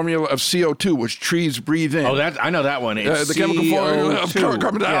chemical formula of CO2, which trees breathe in? Oh, I know that one. It's the chemical formula of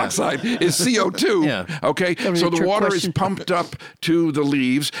carbon dioxide is CO2. Okay, so the water is pumped up to the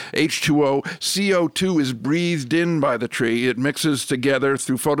leaves, H2O. CO2 is breathed in by the tree. It mixes together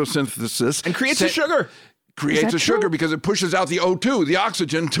through photosynthesis. And creates a sugar. Creates a sugar because it pushes out the O2, the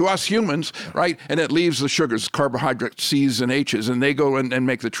oxygen, to us humans, right? And it leaves the sugars, carbohydrates, C's and H's, and they go and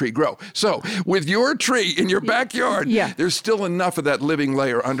make the tree grow. So with your tree in your backyard, there's still enough of that living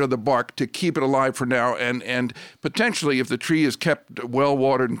layer under the bark to keep it alive for now. And potentially, if the tree is kept well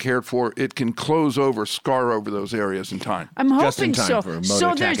watered and cared for, it can scar over those areas in time. I'm Just in hoping time so. for a motor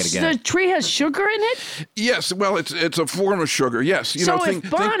So attack it again. the tree has sugar in it? Yes, well, it's a form of sugar, yes.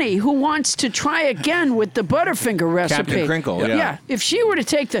 If Bonnie, who wants to try again with the Butterfinger recipe. Captain Crinkle, yeah. If she were to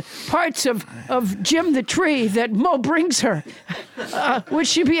take the parts of Jim the tree that Mo brings her, would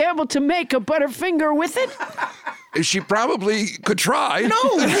she be able to make a Butterfinger with it? She probably could try.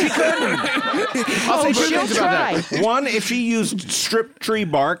 No, she couldn't. I'll say two she'll things about that. One, if she used stripped tree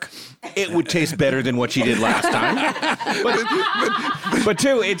bark, it would taste better than what she did last time. But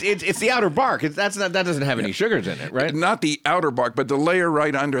two, it's the outer bark. That doesn't have any sugars in it, right? Not the outer bark, but the layer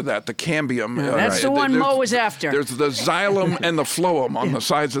right under that, the cambium. That's the one Mo was after. There's the xylem and the phloem on the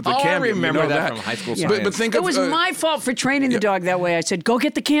sides of the cambium. I remember you know that from high school science. But think It of was my fault for training the dog that way. I said, go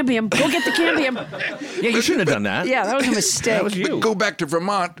get the cambium. Go get the cambium. Yeah, you shouldn't have done that. Yeah, that was a mistake. That was you. Go back to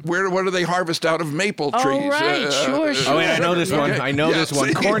Vermont. What do they harvest out of maple trees? Oh, right. Sure. Oh, yeah, I know this one. I know this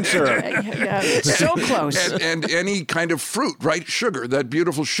one. Corn syrup. So close. And any kind of fruit, right? Sugar, that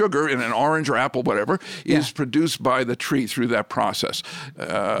beautiful sugar in an orange or apple, whatever, is produced by the tree through that process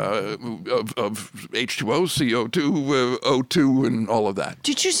of H2O, CO2, O2, and all of that.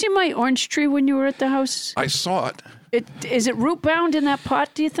 Did you see my orange tree when you were at the house? I saw it. Is it root bound in that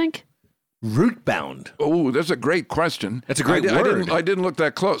pot, do you think? Root bound. Oh, that's a great question. That's a great word. I didn't look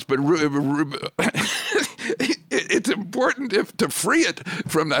that close, but it's important to free it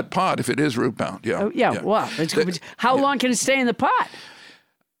from that pot if it is root bound. Yeah. Oh, yeah. Wow. How long can it stay in the pot?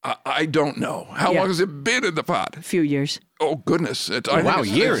 I don't know. How long has it been in the pot? A few years. Oh, goodness.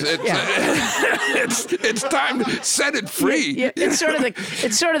 Years. It's time to set it free. Yeah, it's sort of the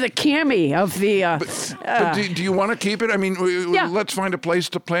cami of the. But do you want to keep it? I mean, let's find a place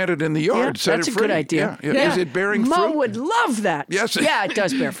to plant it in the yard. Set that's it a free. good idea. Yeah. Is it bearing fruit? Mo would love that. Yes. Yeah, it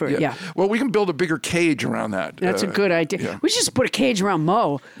does bear fruit. Yeah. Well, we can build a bigger cage around that. That's a good idea. Yeah. We should just put a cage around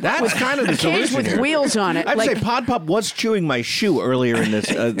Mo. That's kind of the a cage solution with here. wheels on it. I'd say Pod Pop was chewing my shoe earlier in this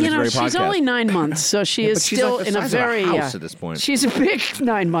very podcast. She's only 9 months, so she is but she's still like the in a size of a very house at this point. She's a big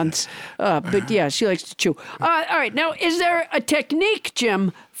 9 months, but yeah, she likes to chew. All right, now is there a technique,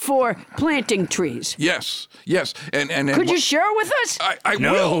 Jim, for planting trees? Yes. And could you share it with us? I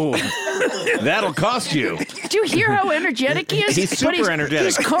will. That'll cost you. Do you hear how energetic he is? He's super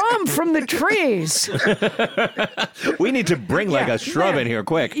energetic. He's calm from the trees. We need to bring like a shrub in here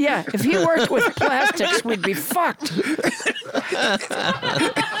quick. Yeah, if he worked with plastics, we'd be fucked.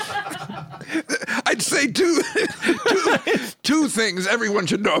 I'd say two things everyone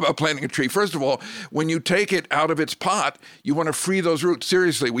should know about planting a tree. First of all, when you take it out of its pot, you want to free those roots.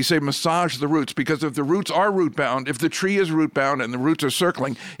 Seriously, we say massage the roots, because if the roots are root bound, if the tree is root bound and the roots are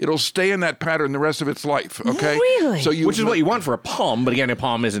circling, it'll stay in that pattern the rest of its life. Okay, really? So Which is what you want for a palm, but again, a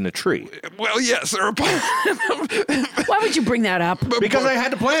palm isn't a tree. Well, yes, or a palm. Why would you bring that up? Because I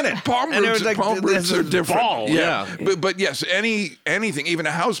had to plant it. Palm And roots, it was palm roots are different. Ball, yeah. But yes, anything, even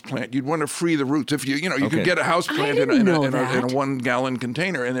a house plant, you'd want to free the roots. If you Okay. could get a house plant in didn't a know that. 1 gallon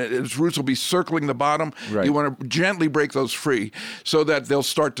container, and its roots will be circling the bottom. Right. You want to gently break those free so that they'll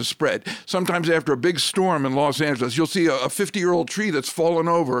start to spread. Sometimes after a big storm in Los Angeles, you'll see a 50-year-old tree that's fallen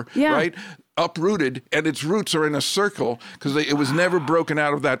over, right? Uprooted, and its roots are in a circle because it was never broken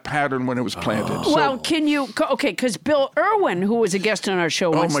out of that pattern when it was planted. Well, can you? Okay, because Bill Irwin, who was a guest on our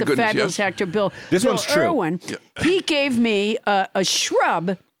show once, my the goodness, fabulous yes. actor Bill one's true. Irwin, he gave me a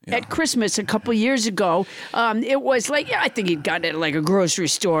shrub at Christmas a couple years ago. It was like, I think he'd gotten it at like a grocery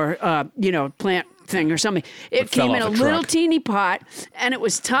store, plant thing or something. It came in a little teeny pot, and it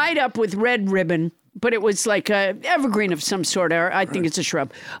was tied up with red ribbon. But it was like a evergreen of some sort, or I think it's a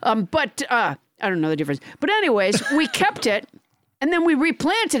shrub. But I don't know the difference. But anyways, we kept it. and then we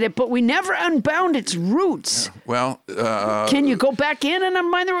replanted it, but we never unbound its roots. Well, Can you go back in and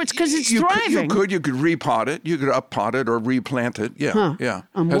unbind the roots because it's you thriving? could repot it. You could uppot it or replant it. Yeah, yeah.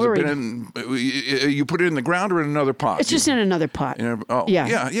 I'm Has worried. it been you put it in the ground or in another pot? It's just in another pot. Oh, Yeah.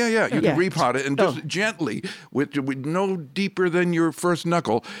 yeah. You Yeah. can repot it and just gently, with no deeper than your first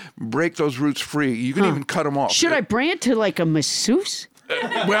knuckle, break those roots free. You can even cut them off. Should I bring it to like a masseuse?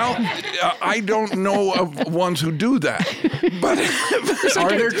 Well, I don't know of ones who do that, but Are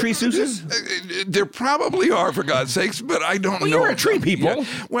there tree sousas? there probably are, for God's sakes. But I don't know. you're a tree people. Yeah.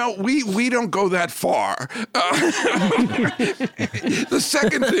 Well, we don't go that far. The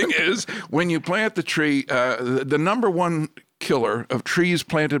second thing is when you plant the tree, the number one killer of trees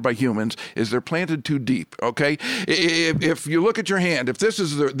planted by humans is they're planted too deep. Okay, if you look at your hand, if this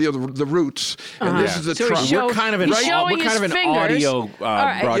is the roots and this is the So he's trunk, We're kind of an, He's showing we're kind of his an fingers. audio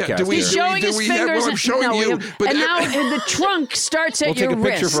right. broadcast. Yeah, do we- here. He's showing his we have- fingers. well, I'm showing you, but- and now the trunk starts at We'll take your a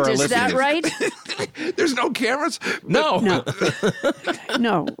picture wrist. for our Is that listeners. right? there's no cameras. No.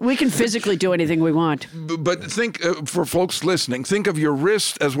 No, we can physically do anything we want. But think, for folks listening, think of your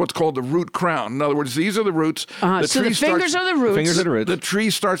wrist as what's called the root crown. In other words, these are the roots. So the fingers are the roots. Fingers are the roots. The tree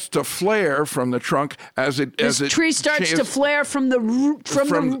starts to flare from the trunk as it This tree starts to flare from the root,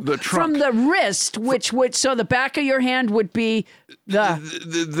 From the trunk. from the wrist, which would so the back of your hand would be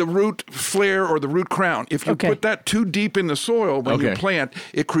the root flare or the root crown. If you Okay. put that too deep in the soil when you Okay. plant,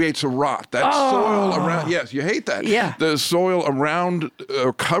 it creates a rot. That soil around, yes, you hate that. Yeah. The soil around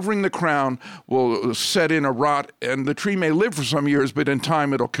covering the crown will set in a rot, and the tree may live for some years, but in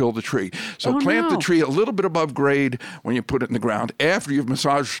time it'll kill the tree. So plant the no. tree a little bit above grade when you put it in the ground after you've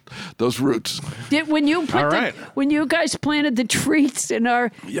massaged those roots. when you put All right. when you guys planted the trees in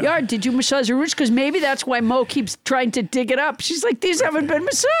our yard, did you massage the roots? Because maybe that's why Mo keeps trying to dig it up. She's like, these haven't been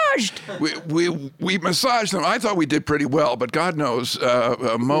massaged. We massaged them. I thought we did pretty well, but God knows,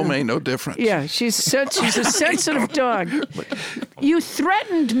 Mo may know different. Yeah, she's a sensitive dog. You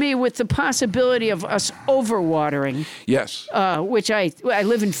threatened me with the possibility of us overwatering, Yes. which I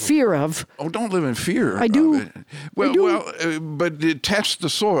live in fear of. Oh, don't live in fear. I do. of it. Well, I do. but it tests the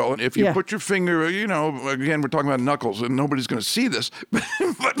soil. And if you Yeah. put your finger, again, we're talking about knuckles, and nobody's going to see this. but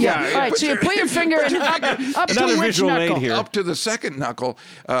Yeah. All right. So you put your finger in up to Another which visual aid knuckle? here. up to the second knuckle,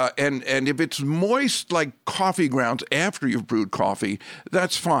 and if it's moist like coffee grounds after you've brewed coffee,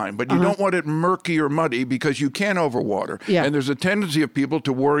 that's fine. But you don't want it murky or muddy because you can overwater. Yeah. And there's a tendency of people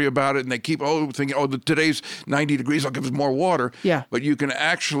to worry about it, and they keep thinking, today's 90 degrees, I'll give us more water. Yeah. But you can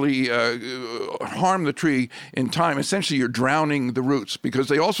actually harm the tree in time. Essentially, you're drowning the roots because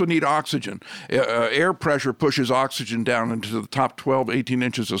they also need oxygen. Air pressure pushes oxygen down into the top 12, 18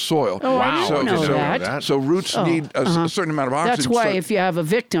 inches of soil. Oh, I Wow. didn't know so, that. so roots need a certain amount of oxygen. That's why So- if you have a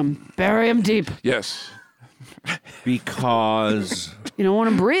victim, bury him deep. Yes. Because You don't want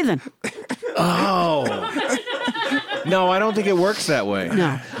him breathing. no, I don't think it works that way.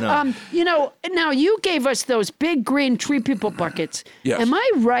 No. Now you gave us those big green Tree People buckets. Yes. Am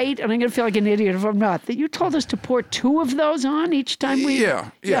I right? And I'm going to feel like an idiot if I'm not. That you told us to pour 2 of those on each time we.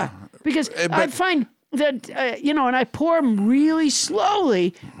 Yeah. Because But- I find that and I pour them really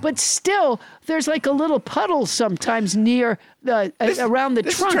slowly, but still there's like a little puddle sometimes near the around the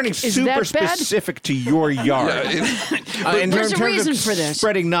This trunk. is turning Is super that bad? specific to your yard. In There's a terms reason of for this.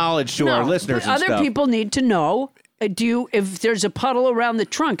 spreading knowledge to our No, listeners but and other stuff. people need to know. If there's a puddle around the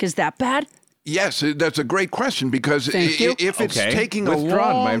trunk, is that bad? Yes, that's a great question because Thank you. if it's Okay. taking Withdrawn. My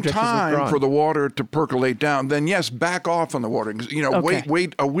a long objection's time withdrawn. for the water to percolate down, then yes, back off on the watering. Okay.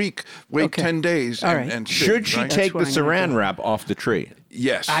 Wait a week, wait Okay. 10 days, All and, right. and see, Should she right? take the That's what I'm gonna saran wrap off the tree?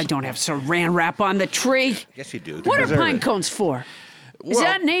 Yes. I don't have saran wrap on the tree. Yes, you do. What are pine cones for? Is Well-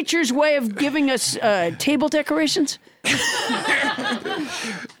 that nature's way of giving us table decorations?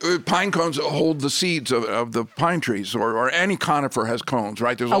 Pine cones hold the seeds of the pine trees, or any conifer has cones,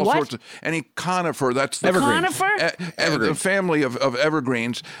 right? There's all what? sorts of any conifer. That's the Conifer? The family of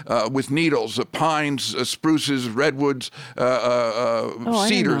evergreens with needles. Pines, spruces, redwoods, I didn't know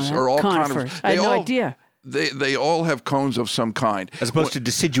cedars that. are all Conifers. conifers. I had They no all- idea. They all have cones of some kind. As opposed to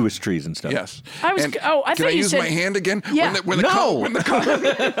deciduous trees and stuff. Yes. I And thought can I you use said- my hand again? Yeah. When the No. cone, when the cone,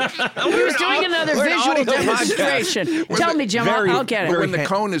 He was doing another we're an visual audio demonstration. Tell me, Jim. very- I'll get it. very when the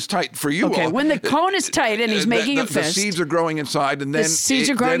cone is tight for you. Okay, all, when the cone is tight and he's making a the fist. seeds are growing inside, and then The seeds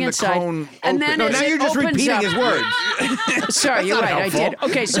are growing then inside, The cone and then opens. as now it you're just opens repeating up- his words. Sorry, you're not right. I helpful.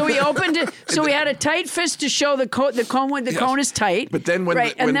 did. Okay, so he opened it. So he had a tight fist to show the cone when the Yes. cone is tight. But then when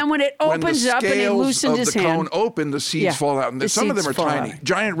right, the, and then when it opens the up and he scales loosened of his the hand, cone open, the seeds Yeah, fall out, and the some of them seeds are fall tiny. out.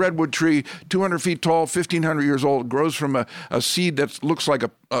 Giant redwood tree, 200 feet tall, 1,500 years old, grows from a seed that looks like a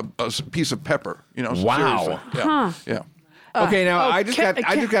piece of pepper. Wow. seriously. Yeah. Yeah. Okay, now I just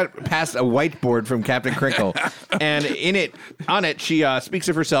got past a whiteboard from Captain Crinkle, and on it, she speaks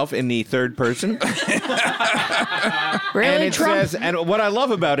of herself in the third person. Really, And it Trump? says, and what I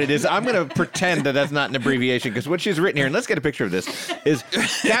love about it is I'm going to pretend that that's not an abbreviation, because what she's written here, and let's get a picture of this, is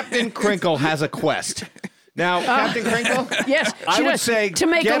Captain Crinkle has a quest. Now, Captain Crinkle, Yes, I she would does. say to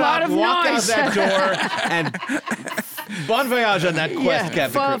make get a lot up, of walk noise. out that door, and bon voyage on that quest,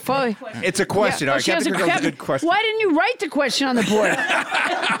 Captain Crinkle. It's a question. All right, she has Captain Crinkle's a good question. Why didn't you write the question on the board?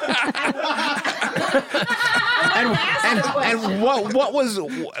 And what was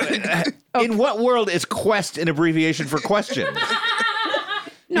in what world is quest an abbreviation for question?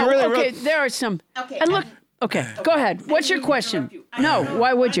 No, really okay, wrote- there are some. Okay. And look, okay, go ahead. What's your question? No,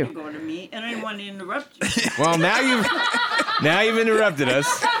 why would you? Go to me, and I didn't want to interrupt you. Well, now you've interrupted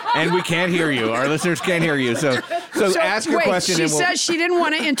us, and we can't hear you. Our listeners can't hear you. So ask your wait, question. she and we'll, says she didn't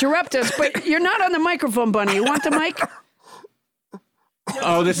want to interrupt us, but you're not on the microphone, Bunny. You want the mic?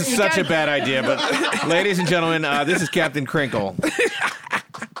 oh, this is such a gotta- bad idea. But, ladies and gentlemen, this is Captain Crinkle.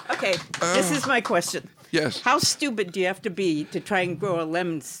 Okay, this is my question. Yes. How stupid do you have to be to try and grow a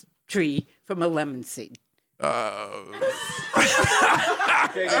lemon tree from a lemon seed?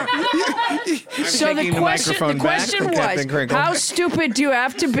 So taking the microphone back question from was, Captain Crinkle. how stupid do you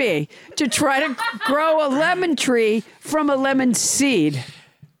have to be to try to grow a lemon tree from a lemon seed?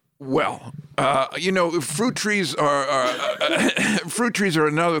 Well, fruit trees are fruit trees are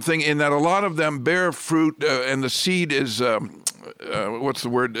another thing in that a lot of them bear fruit, and the seed is what's the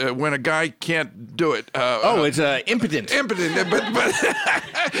word when a guy can't do it? It's impotent. Impotent.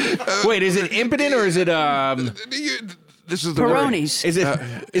 But Wait, is it impotent or is it this is the word. Peronis. is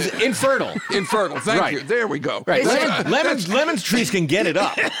it infertile? Infertile. Thank Right. you. There we go. Right. Is Lemons trees can get it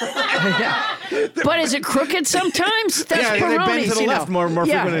up. But is it crooked sometimes? That's Yeah, they Peronis, bend to the you know. left more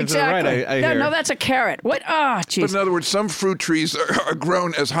frequently than to the exactly. right, I hear. No, that's a carrot. What? Ah, But in jeez. other words, some fruit trees are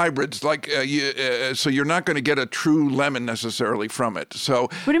grown as hybrids, like so you're not going to get a true lemon necessarily from it. So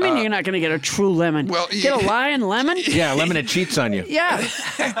What do you mean you're not going to get a true lemon? well, Get a lion lemon? Yeah, lemon it cheats on you. Yeah.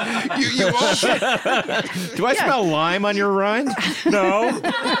 you also Do I smell lime on your rind? No.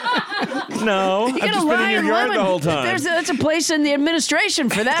 No. I've Get a just been in your lion yard lemon. the whole time. That's a place in the administration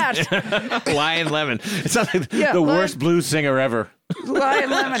for that. Lion lemon. It sounds like Yeah, the lion- worst blues singer ever. Lion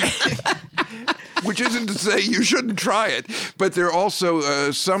lemon. which isn't to say you shouldn't try it, but there are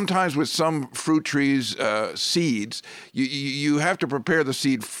also sometimes with some fruit trees seeds, you have to prepare the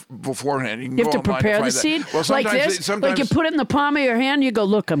seed beforehand. You have to prepare the seed Well, like this, like you put it in the palm of your hand. You go,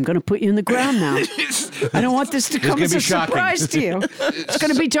 look, I'm going to put you in the ground now. I don't want this to come gonna as be a shocking. surprise to you. It's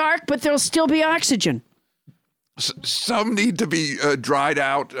going to be dark, but there'll still be oxygen. Some need to be dried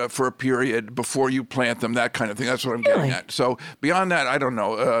out for a period before you plant them, that kind of thing. That's what I'm getting Really? at. So beyond that, I don't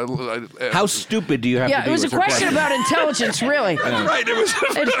know. How stupid do you have to Yeah, be? it was a was her question about intelligence, really. Right, it was.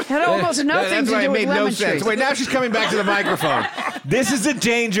 It had almost nothing That's to why do it with made no lemon sense. trees. Wait, now she's coming back to the microphone. This is the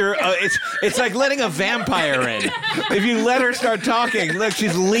danger. It's like letting a vampire in. If you let her start talking, look,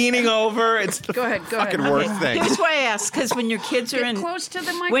 she's leaning over. It's the Go ahead, go fucking ahead. worst thing. Here's why I ask, because when your kids are in Close to the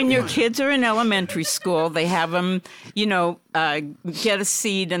microphone. when your kids are in elementary school, they have them, get a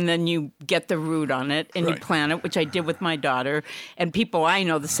seed and then you get the root on it and you Right. plant it, which I did with my daughter. And people I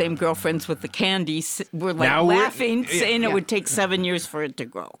know, the same girlfriends with the candy, were like Now we're- laughing, saying it would take 7 years for it to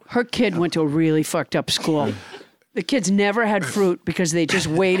grow. Her kid went to a really fucked up school. The kids never had fruit because they just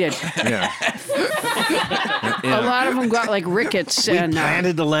waited. Yeah. A lot of them got like rickets and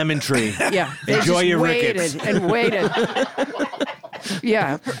Planted the lemon tree. yeah, they Enjoy just your waited rickets. and waited.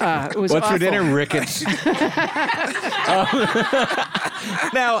 Yeah, it was What's awful. for dinner? Rickets.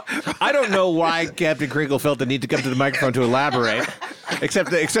 Now, I don't know why Captain Crinkle felt the need to come to the microphone to elaborate, except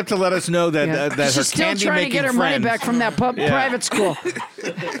to let us know that Yeah. that her She's still candy trying to making get her money friends. back from that private school.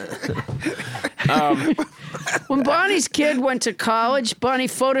 When Bonnie's kid went to college, Bonnie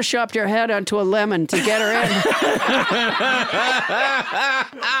photoshopped her head onto a lemon to get her in.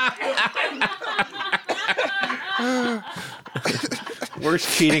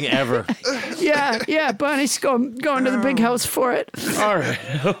 Worst cheating ever. Yeah, Bonnie's going to the big house for it. All right.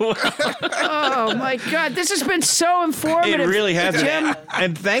 Oh my God, this has been so informative. It really has. Jim.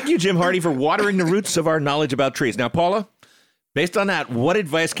 And thank you, Jim Hardy, for watering the roots of our knowledge about trees. Now, Paula, based on that, what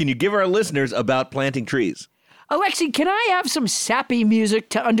advice can you give our listeners about planting trees? Alexi, can I have some sappy music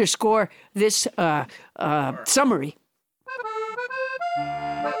to underscore this summary?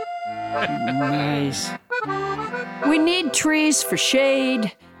 Nice. We need trees for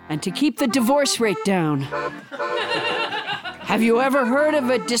shade and to keep the divorce rate down. Have you ever heard of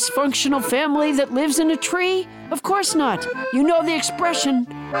a dysfunctional family that lives in a tree? Of course not. You know the expression,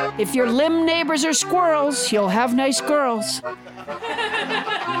 If your limb neighbors are squirrels, you'll have nice girls.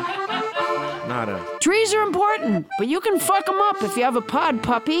 Trees are important, but you can fuck them up if you have a pod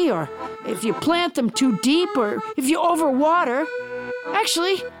puppy, or if you plant them too deep, or if you overwater.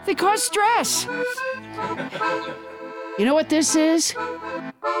 Actually, they cause stress. You know what this is?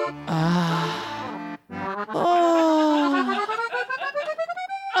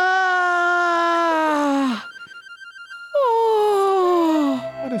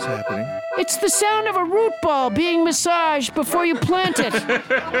 What is happening? It's the sound of a root ball being massaged before you plant it,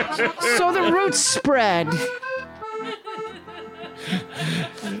 so the roots spread.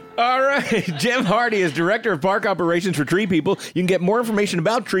 All right. Jim Hardy is Director of Park Operations for Tree People. You can get more information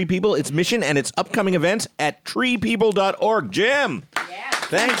about Tree People, its mission, and its upcoming events at treepeople.org. Jim,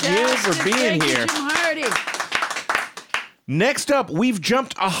 thank you for being here. Jim Hardy. Next up, we've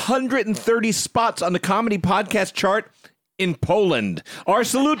jumped 130 spots on the comedy podcast chart in Poland. Our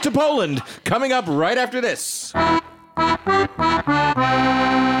salute to Poland coming up right after this.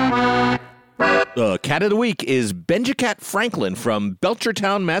 The cat of the week is Benjacat Franklin from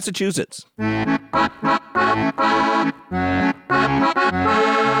Belchertown, Massachusetts.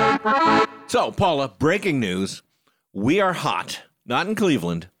 So, Paula, breaking news. We are hot, not in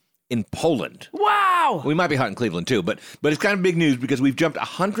Cleveland, in Poland. Wow! We might be hot in Cleveland, too, but it's kind of big news because we've jumped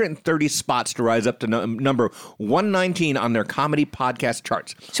 130 spots to rise up to number 119 on their comedy podcast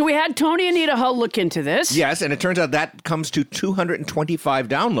charts. So we had Tony Anita Hull look into this. Yes, and it turns out that comes to 225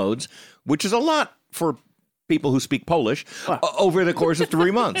 downloads, which is a lot for people who speak Polish over the course of 3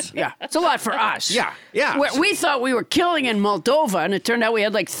 months. Yeah, it's a lot for us. Yeah. We thought we were killing in Moldova, and it turned out we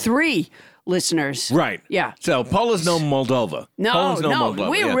had like 3 listeners. Right. Yeah. So Paula's no Moldova. Poland's no Moldova.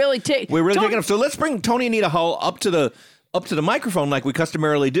 We're really taking off. So let's bring Tony Anita Hull up to the microphone like we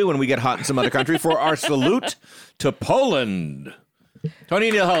customarily do when we get hot in some other country for our salute to Poland. Tony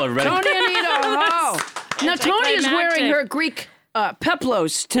Anita Hull, everybody. Tony Anita Hull. Now Tony is wearing her Greek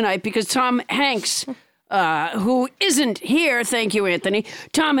peplos tonight because Tom Hanks, who isn't here, thank you, Anthony.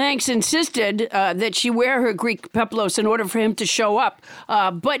 Tom Hanks insisted that she wear her Greek peplos in order for him to show up.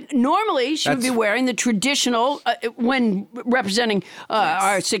 But normally she would be wearing the traditional, when representing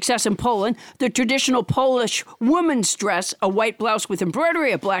our success in Poland, the traditional Polish woman's dress, a white blouse with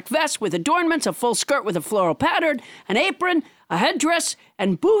embroidery, a black vest with adornments, a full skirt with a floral pattern, an apron, a headdress,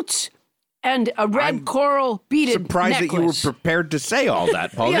 and boots. And a red coral beaded surprised necklace. that you were prepared to say all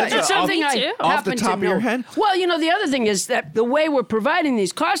that, Paul. Yeah, it's something I off the happen top to of know. your head. Well, the other thing is that the way we're providing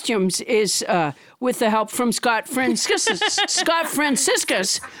these costumes is with the help from Scott Franciscus,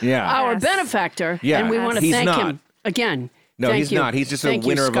 our benefactor. Yeah. And we want to He's thank not. him again. No, Thank he's you. not. He's just Thank a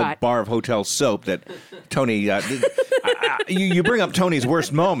winner you, of a bar of hotel soap that Tony... you bring up Tony's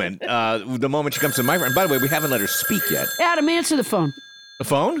worst moment, the moment she comes to the microphone. By the way, we haven't let her speak yet. Adam, answer the phone. The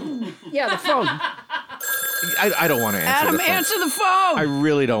phone? Yeah, the phone. I don't want to answer Adam, the phone. answer the phone. I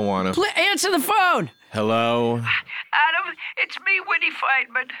really don't want to. Answer the phone. Hello? Adam, it's me, Winnie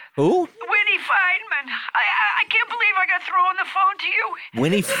Feynman. Who? Winnie Feynman. I can't believe I got through on the phone to you.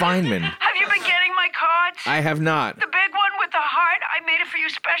 Winnie Feynman. Have you been getting my cards? I have not. The big one with the heart, I made it for you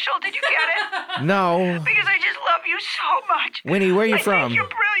special. Did you get it? No. Because I just love you so much. Winnie, where are you I from? think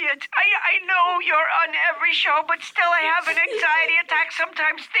you're brilliant. I know you're on every show, but still I have an anxiety attack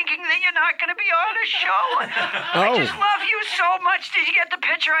sometimes thinking that you're not going to be on a show. I just love you so much. Did you get the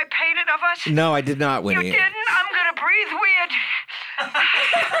picture I painted of us? No, I did not, Winnie. You didn't? I'm going to breathe weird.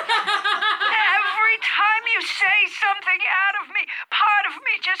 Every time you say something out of me, part of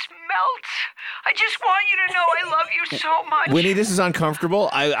me just melts. I just want you to know I love you so much. Winnie, this is uncomfortable.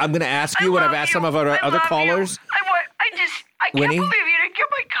 I'm going to ask you what I've asked some of our other callers. I can't believe you didn't get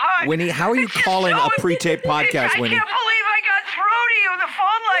my card. Winnie, how are you calling a pre-tape podcast, Winnie? I can't believe I got through to you. The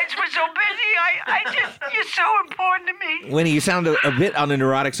phone lines were so busy. You're so important to me. Winnie, you sound a bit on the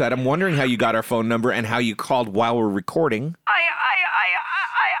neurotic side. I'm wondering how you got our phone number and how you called while we're recording.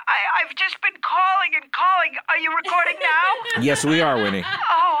 I've just been calling and calling. Are you recording now? Yes, we are, Winnie.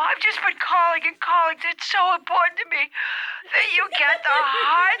 Oh, I've just been calling and calling. It's so important to me that you get the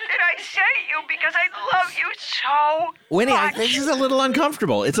heart that I say to you because I love you so Winnie, much. this is a little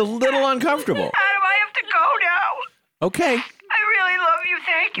uncomfortable. It's a little uncomfortable. Adam, I have to go now. Okay. I really love you.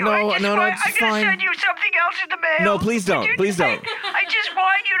 Thank you. No, I'm it's going fine. to send you something else in the mail. No, please don't. Please don't. I just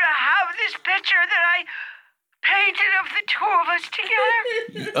want you to have this picture that I painted of the two of us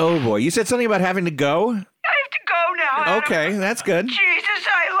together. Oh, boy. You said something about having to go? I have to go now, Adam. Okay, that's good. Jesus,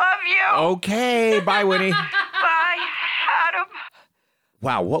 I love you. Okay. Bye, Winnie. Bye, Adam.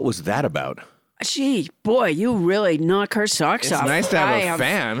 Wow, what was that about? Gee, boy, you really knock her socks It's off. nice to have a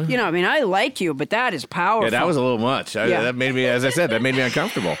fan. You know, I mean, I like you, but that is powerful. Yeah, that was a little much. Yeah. That made me, as I said, that made me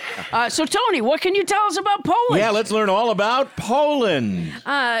uncomfortable. So, Tony, what can you tell us about Poland? Yeah, let's learn all about Poland.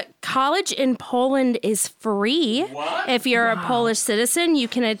 College in Poland is free. If you're a Polish citizen, you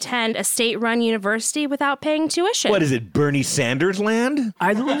can attend a state-run university without paying tuition. What is it, Bernie Sanders land?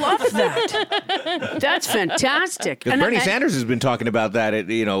 I love that. That's fantastic. Because Bernie Sanders has been talking about that,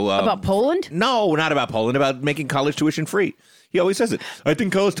 About Poland? No, not about Poland, about making college tuition free. He always says it. I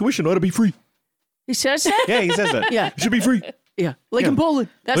think college tuition ought to be free. He says that? Yeah, he says that. Yeah. It should be free. Yeah. Like in Poland.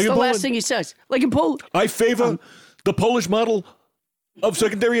 That's Like in the last Poland. thing he says. Like in Poland. I favor the Polish model of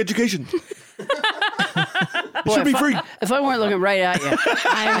secondary education. It should be free. If I weren't looking right at you,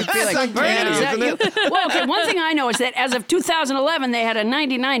 I'd be like, uncanny, Bernie, is that isn't you? Well, okay, one thing I know is that as of 2011, they had a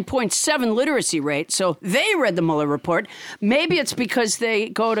 99.7 literacy rate. So they read the Mueller report. Maybe it's because they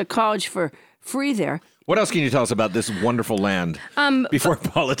go to college for free there. What else can you tell us about this wonderful land before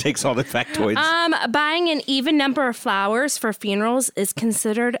Paula takes all the factoids? Buying an even number of flowers for funerals is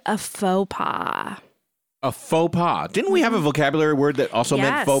considered a faux pas. A faux pas. Didn't we have a vocabulary word that also meant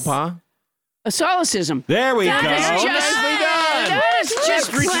Yes. faux pas? A solecism. There we That go. is just- Nicely done. that is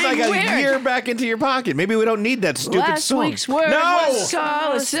just That reaches plain like a weird. year back into your pocket. Maybe we don't need that stupid Last song. week's word no! was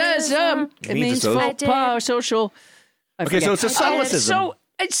solecism. It means a faux pas or social. I Okay, so forget. it's a solecism. So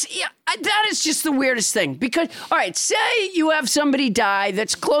that is just the weirdest thing because, all right, say you have somebody die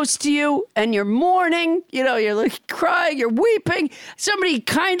that's close to you and you're mourning, you're like crying, you're weeping. Somebody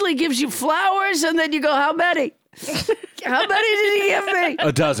kindly gives you flowers and then you go, how many? How many did he give me?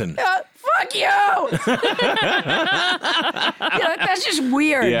 A dozen. Fuck you! That's just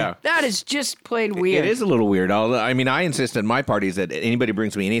weird. Yeah. That is just plain weird. It is a little weird. I insist at my parties that anybody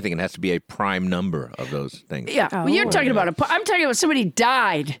brings me anything, it has to be a prime number of those things. Yeah, well, you're talking about I'm talking about somebody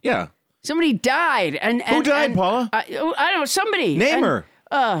died. Yeah. Somebody died, and Who died, and- Paula? I don't know. Somebody. Name her.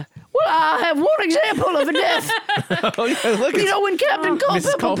 Well, I have one example of a death. Oh, yeah, look, When Captain Mrs.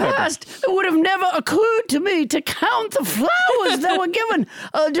 Culpepper Culpepper. passed, it would have never occurred to me to count the flowers that were given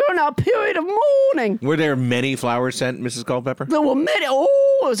during our period of mourning. Were there many flowers sent, Mrs. Culpepper? There were many.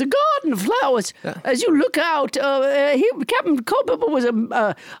 Oh, it was a garden of flowers. As you look out, Captain Culpepper was a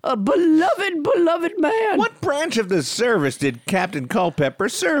beloved man. What branch of the service did Captain Culpepper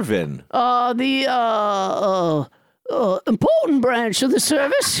serve in? The important branch of the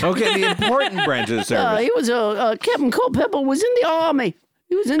service. Okay, the important branch of the service. He was Captain Culpepper was in the army.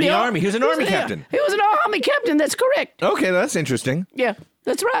 He was in the Army. He was an Army captain. He was an army captain. That's correct. Okay, that's interesting. Yeah,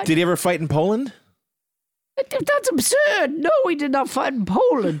 that's right. Did he ever fight in Poland? That's absurd. No, he did not fight in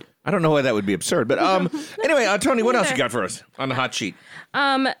Poland. I don't know why that would be absurd, but anyway, Tony, what else you got for us on the hot sheet?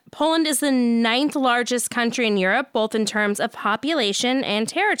 Poland is the 9th largest country in Europe, both in terms of population and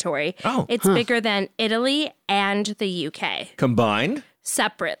territory. Oh, it's bigger than Italy and the UK Combined?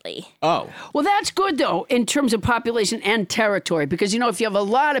 separately. Oh, Well, that's good, though, in terms of population and territory, because, if you have a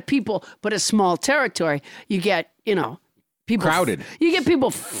lot of people but a small territory, you get, people Crowded. You get people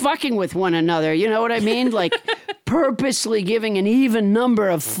fucking with one another. You know what I mean? Like purposely giving an even number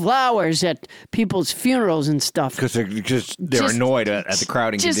of flowers at people's funerals and stuff. because they're Just- annoyed at the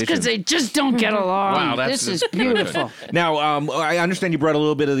crowding Just conditions. because they just don't get along. Wow, that's this is beautiful. Now, I understand you brought a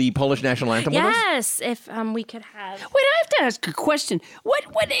little bit of the Polish national anthem with us? Yes, if we could have. Wait, I have to ask a question.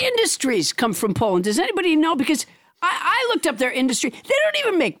 What industries come from Poland? Does anybody know? Because I looked up their industry. They don't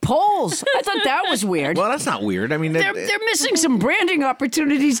even make poles. I thought that was weird. Well, that's not weird. I mean, They're missing some branding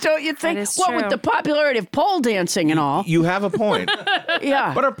opportunities, don't you think? is What true. with the popularity of pole dancing and all? you have a point.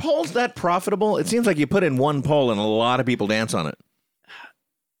 Yeah. But are poles that profitable? It seems like you put in one pole and a lot of people dance on it.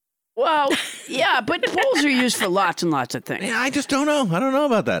 Well, yeah, but poles are used for lots and lots of things. Yeah, I just don't know. I don't know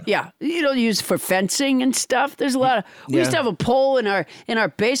about that. Yeah, used for fencing and stuff. There's a lot of. We used to have a pole in our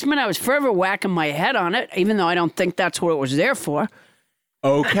basement. I was forever whacking my head on it, even though I don't think that's what it was there for.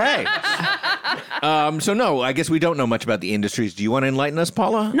 Okay. So no, I guess we don't know much about the industries. Do you want to enlighten us,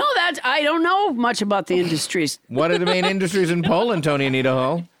 Paula? No, I don't know much about the industries. What are the main industries in Poland, Tony Anita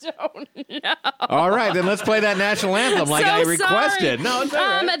Hall? Don't know. All right, then let's play that national anthem like I requested. Sorry. No, it's all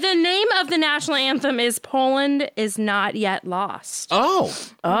right. The name of the national anthem is "Poland is Not Yet Lost." Oh,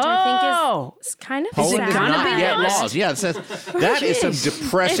 I think is kind of Poland is sad. gonna not be yet lost. lost. Yeah, it says that is some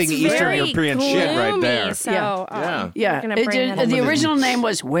depressing It's Eastern very European shit right gloomy, there. So, Yeah. Yeah, we're gonna bring that up. the original name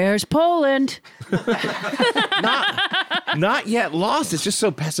was "Where's Poland?" Not yet lost. It's just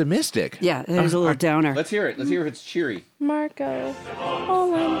so pessimistic. Yeah, there's a little downer. Let's hear it. Let's hear if it's cheery. Marco,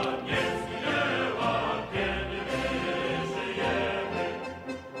 Poland.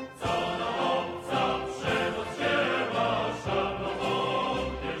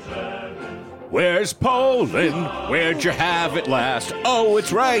 Where's Poland? Where'd you have it last? Oh,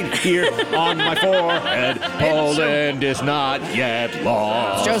 it's right here on my forehead. Poland is not yet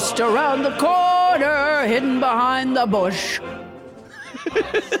lost. Just around the corner, hidden behind the bush.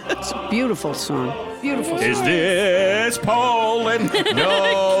 It's a beautiful song. Beautiful song. Is this Poland?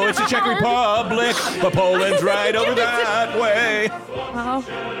 No, it's the Czech Republic, but Poland's right over that way. Well,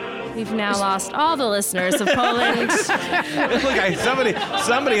 we've now lost all the listeners of Poland. Look, somebody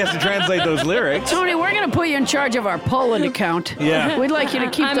has to translate those lyrics. Tony, we're going to put you in charge of our Poland account. Yeah. We'd like you to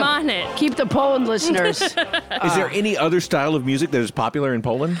keep I'm on it. Keep the Poland listeners. Is there any other style of music that is popular in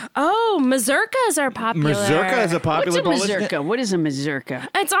Poland? Oh, mazurkas are popular. Mazurka is a popular What's a Polish. mazurka? What is a mazurka?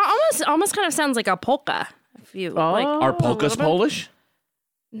 It's almost kind of sounds like a polka. If you like, Are polkas Polish?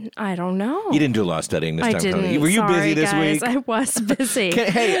 I don't know. You didn't do a lot of studying this I time, Tony. didn't. Were you Sorry, busy this guys. week? I was busy.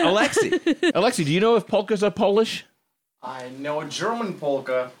 Hey, Alexi, do you know if polkas are Polish? I know a German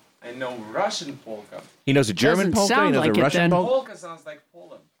polka. I know Russian polka. He knows a German Doesn't polka. He sound knows like a it, Russian then. polka. Polka sounds like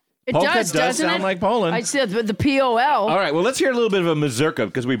Poland. It Polka does, doesn't sound it? like Poland. I said the POL. All right, well, let's hear a little bit of a mazurka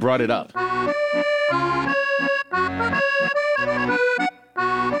because we brought it up.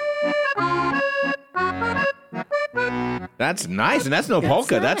 That's nice, and that's no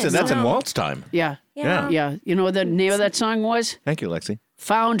polka. nice. That's in Wow. waltz time. Yeah. Yeah. Yeah. You know what the name of that song was? Thank you, Lexi.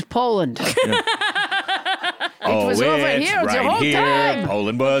 Found Poland. Oh, was over it's here the right whole here. time.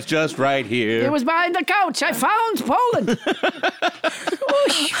 Poland was just right here. It was behind the couch. I found Poland.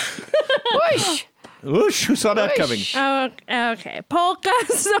 Whoosh. Whoosh. Whoosh, who saw that coming? Whoosh. Oh, okay.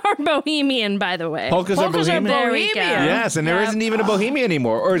 Polkas are bohemian, by the way. Polkas are Bohemian? There we go. Bohemian. Yes, and there isn't even a Bohemia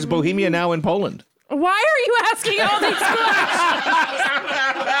anymore. Or is Bohemia now in Poland? Why are you asking all these questions?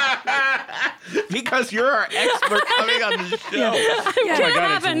 Because you're our expert coming on the show. I can't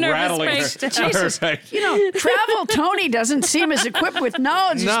have a nervous breakdown. Jesus. All right. You know, Travel Tony doesn't seem as equipped with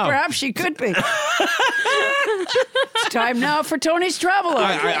knowledge as No. perhaps she could be. It's time now for Tony's travel.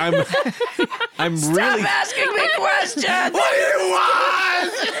 I'm Stop really. asking me questions. What do you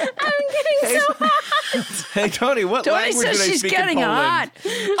want? I'm getting so hot. Hey, Tony, what Tony language do says they she's speak getting in Poland? hot. I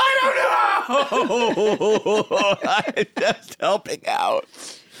don't know. I'm just helping out.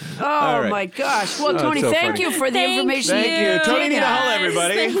 Oh, right. my gosh. Well, Tony, so thank funny. you for the Thank information. Thank you. Tony gave Nahal, us.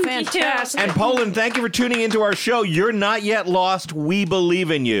 everybody. Thank you. Fantastic. And Poland, thank you for tuning into our show. You're not yet lost. We believe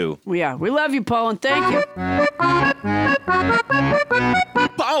in you. Yeah, we love you, Poland. Thank you.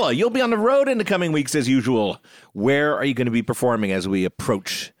 Paula, you'll be on the road in the coming weeks as usual. Where are you going to be performing as we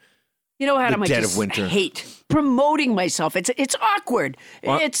approach? You know, Adam, The I dead just of winter. hate promoting myself. It's awkward.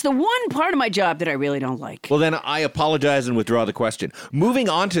 Well- It's the one part of my job that I really don't like. Well, then I apologize and withdraw the question. Moving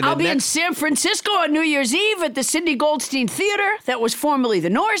on to the I'll be in next. San Francisco on New Year's Eve at the Sidney Goldstein Theater, that was formerly the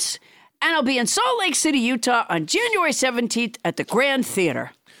Norse, and I'll be in Salt Lake City, Utah on January 17th at the Grand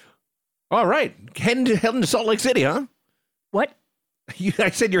Theater. All right. Heading to Salt Lake City, huh? What? I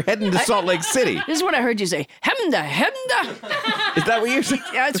said you're heading to Salt Lake City. This is what I heard you say. Hemda, hemda. Is that what you're saying?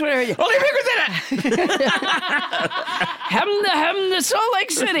 Yeah, that's what I heard you. Only Rick was in it. Hemda, Salt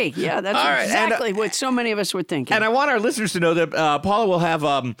Lake City. Yeah, that's All right, exactly what so many of us were thinking. And I want our listeners to know that Paula will have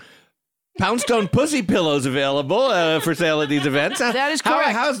Poundstone pussy pillows available for sale at these events. That is correct.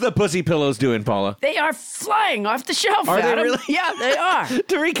 How's the pussy pillows doing, Paula? They are flying off the shelf, Are they Adam. really? Yeah, they are.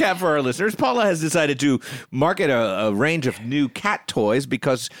 To recap for our listeners, Paula has decided to market a range of new cat toys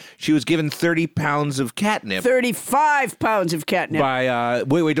because she was given 30 pounds of catnip 35 pounds of catnip. by,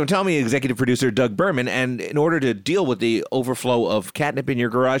 wait, don't tell me, executive producer Doug Berman. And in order to deal with the overflow of catnip in your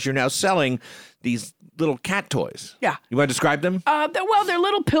garage, you're now selling these little cat toys. Yeah. You want to describe them? Well, they're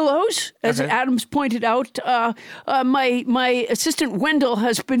little pillows, as Okay. Adams pointed out. My assistant Wendell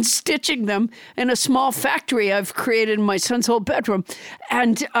has been stitching them in a small factory I've created in my son's whole bedroom,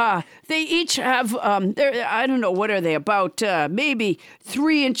 and they each have I don't know, what are they, about maybe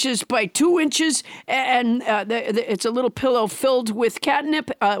 3 inches by 2 inches, and it's a little pillow filled with catnip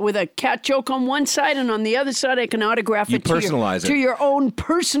with a cat joke on one side, and on the other side I can autograph You it personalize it. to your own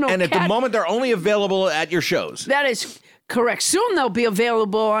personal. And at the cat. moment, they're only available at your shows. That is correct. Soon they'll be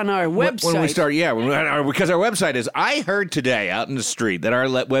available on our website. When we start, yeah, because our website is. I heard today out in the street that our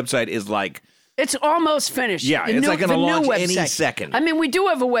website is like. It's almost finished. Yeah, The it's new- like gonna the new launch any website. second. I mean, we do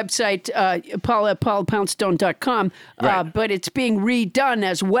have a website, paulapoundstone.com, Right. but it's being redone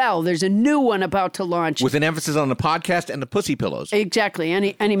as well. There's a new one about to launch. With an emphasis on the podcast and the pussy pillows. Exactly.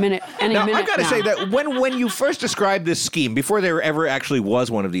 Any minute. Now, minute I've got to now. say that when you first described this scheme, before there ever actually was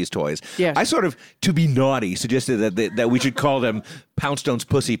one of these toys, Yes. I sort of, to be naughty, suggested that we should call them Poundstone's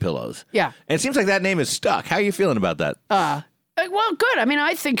pussy pillows. Yeah. And it seems like that name is stuck. How are you feeling about that? Well, good. I mean,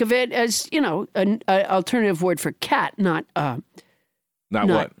 I think of it as, an alternative word for cat, not Not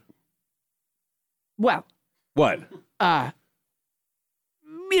what? Well, What?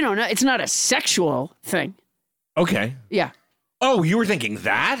 It's not a sexual thing. Okay. Yeah. Oh, you were thinking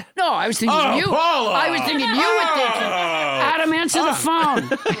that? No, I was thinking you. Paula! I was thinking you were thinking. Adam, answer the phone.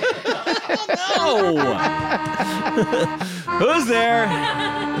 Oh. Who's there?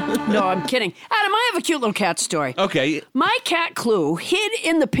 No, I'm kidding. Adam, I have a cute little cat story. Okay. My cat Clue hid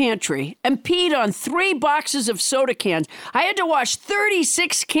in the pantry and peed on 3 boxes of soda cans. I had to wash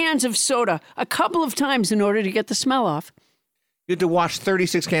 36 cans of soda a couple of times in order to get the smell off. You had to wash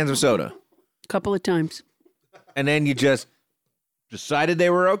 36 cans of soda. A couple of times. And then you just decided they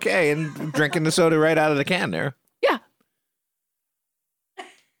were okay and drinking the soda right out of the can there. Yeah.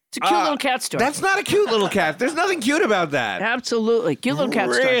 It's a cute little cat story. That's not a cute little cat. There's nothing cute about that. Absolutely. Cute little cat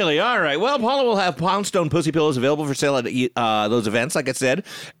story. Really? All right. Well, Paula will have Poundstone Pussy Pillows available for sale at those events, like I said.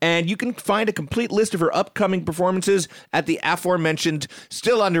 And you can find a complete list of her upcoming performances at the aforementioned,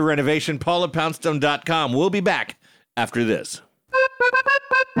 still under renovation, paulapoundstone.com. We'll be back after this.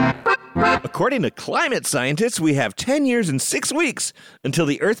 According to climate scientists, we have 10 years and 6 weeks until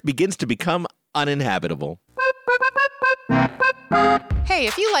the Earth begins to become uninhabitable. Hey,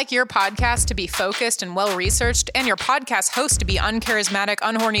 if you like your podcast to be focused and well-researched, and your podcast host to be uncharismatic,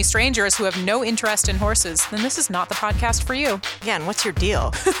 unhorny strangers who have no interest in horses, then this is not the podcast for you. Again, what's your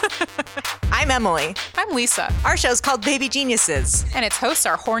deal? I'm Emily. I'm Lisa. Our show's called Baby Geniuses. And its hosts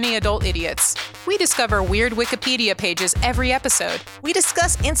are horny adult idiots. We discover weird Wikipedia pages every episode. We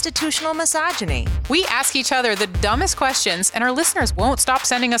discuss institutional misogyny. We ask each other the dumbest questions, and our listeners won't stop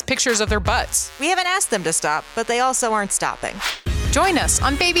sending us pictures of their butts. We haven't asked them to stop, but they also aren't stopping. Join us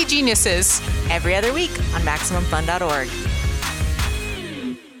on Baby Geniuses every other week on MaximumFun.org.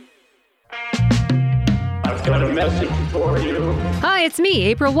 I've got a message for you. Hi, it's me,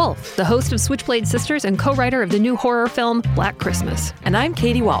 April Wolf, the host of Switchblade Sisters and co-writer of the new horror film Black Christmas. And I'm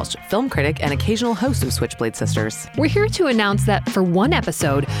Katie Walsh, film critic and occasional host of Switchblade Sisters. We're here to announce that for one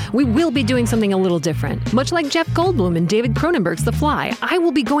episode, we will be doing something a little different. Much like Jeff Goldblum and David Cronenberg's The Fly, I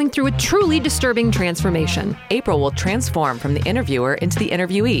will be going through a truly disturbing transformation. April will transform from the interviewer into the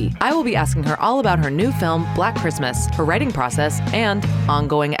interviewee. I will be asking her all about her new film, Black Christmas, her writing process, and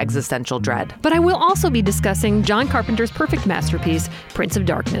ongoing existential dread. But I will also be discussing John Carpenter's perfect masterpiece, Prince of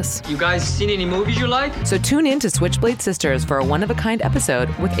Darkness. You guys seen any movies you like? So tune in to Switchblade Sisters for a one-of-a-kind episode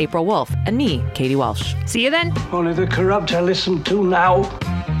with April Wolf and me, Katie Walsh. See you then. Only the corrupt I listen to now.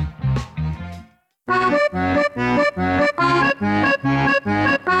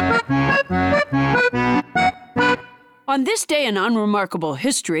 On this day in unremarkable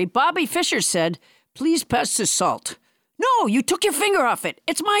history, Bobby Fischer said, "Please pass the salt." No, you took your finger off it.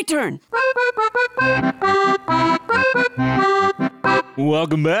 It's my turn.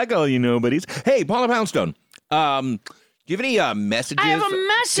 Welcome back, all you nobodies. Hey, Paula Poundstone. Do you have any messages? I have a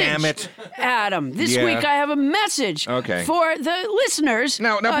message. Damn it. Adam, this week I have a message for the listeners.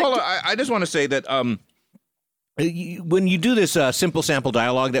 Now, Paula, I just want to say that when you do this simple sample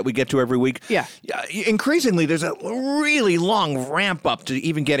dialogue that we get to every week, increasingly there's a really long ramp up to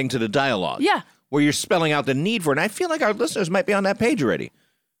even getting to the dialogue. Yeah. Where you're spelling out the need for it. And I feel like our listeners might be on that page already.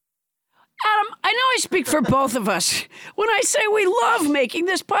 Adam, I know I speak for both of us when I say we love making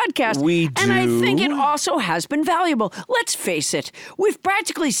this podcast. We do. And I think it also has been valuable. Let's face it, we've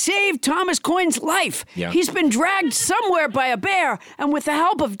practically saved Thomas Coyne's life. Yeah. He's been dragged somewhere by a bear, and with the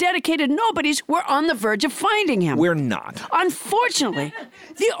help of dedicated nobodies, we're on the verge of finding him. We're not. Unfortunately,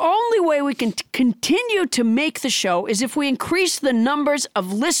 the only way we can continue to make the show is if we increase the numbers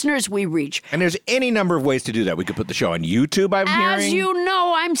of listeners we reach. And there's any number of ways to do that. We could put the show on YouTube, I'm hearing. As you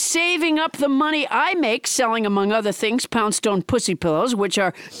know, I'm saving up the money I make selling, among other things, Poundstone Pussy Pillows, which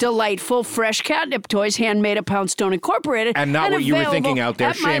are delightful, fresh catnip toys handmade at Poundstone Incorporated. And not what you were thinking out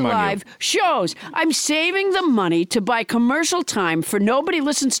there. Shame on you. At my live shows. I'm saving the money to buy commercial time for Nobody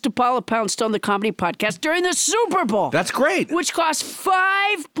Listens to Paula Poundstone, the comedy podcast, during the Super Bowl. That's great. Which costs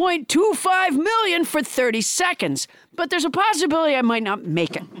 $5.25 million for 30 seconds. But there's a possibility I might not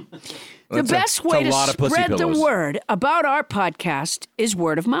make it. The best way to spread the word about our podcast is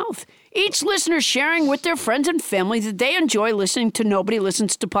word of mouth. Each listener sharing with their friends and family that they enjoy listening to Nobody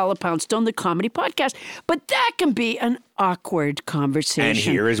Listens to Paula Poundstone, the comedy podcast. But that can be an awkward conversation. And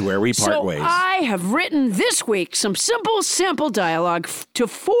here is where we part ways. I have written this week some simple sample dialogue to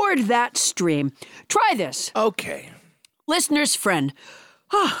ford that stream. Try this. Okay. Listener's friend.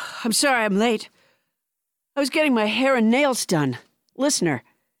 Oh, I'm sorry I'm late. I was getting my hair and nails done. Listener.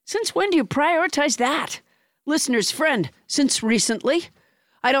 Since when do you prioritize that? Listener's friend, since recently.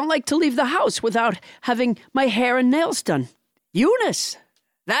 I don't like to leave the house without having my hair and nails done. Eunice.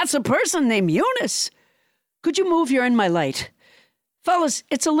 That's a person named Eunice. Could you move? You're in my light. Fellas,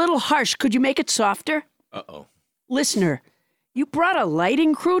 it's a little harsh. Could you make it softer? Uh-oh. Listener, you brought a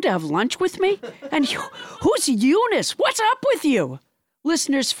lighting crew to have lunch with me? And who's Eunice? What's up with you?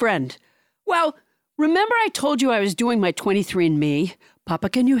 Listener's friend. Well, remember I told you I was doing my 23andMe? Papa,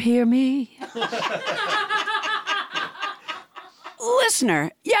 can you hear me?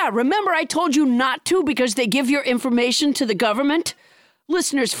 Listener, yeah, remember I told you not to because they give your information to the government?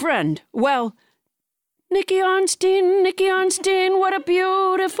 Listener's friend. Well, Nikki Onstein, what a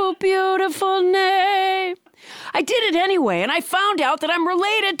beautiful, beautiful name. I did it anyway, and I found out that I'm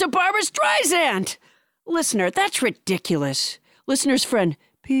related to Barbra Streisand. Listener, that's ridiculous. Listener's friend.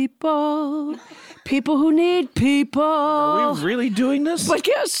 People who need people. Are we really doing this? But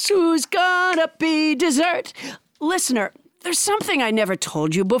guess who's gonna be dessert? Listener, there's something I never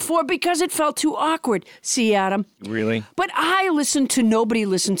told you before because it felt too awkward. See, Adam? Really? But I listen to Nobody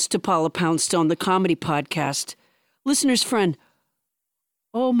Listens to Paula Poundstone, the comedy podcast. Listener's friend.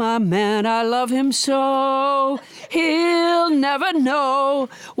 Oh, my man, I love him so. He'll never know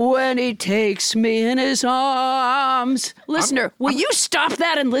when he takes me in his arms. Listener, will you stop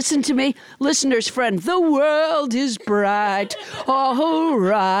that and listen to me? Listener's friend. The world is bright. All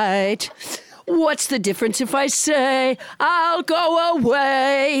right. What's the difference if I say I'll go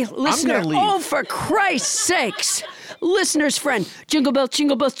away? Listener, I'm gonna leave. Oh, for Christ's sakes. Listener's friend. Jingle bells,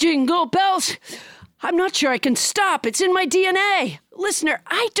 jingle bells, jingle bells. I'm not sure I can stop. It's in my DNA. Listener,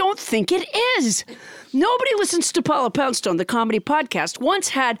 I don't think it is. Nobody Listens to Paula Poundstone, the comedy podcast, once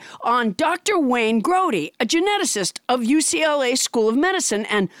had on Dr. Wayne Grody, a geneticist of UCLA School of Medicine,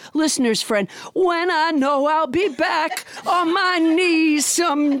 and listener's friend, when I know I'll be back on my knees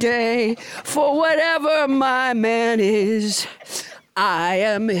someday for whatever my man is. I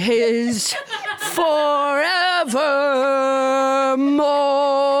am his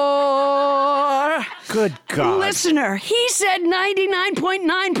forevermore. Good God. Listener, he said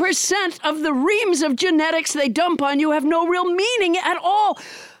 99.9% of the reams of genetics they dump on you have no real meaning at all.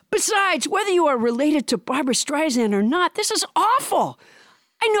 Besides, whether you are related to Barbra Streisand or not, this is awful.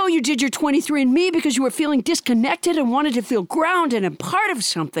 I know you did your 23andMe because you were feeling disconnected and wanted to feel grounded and part of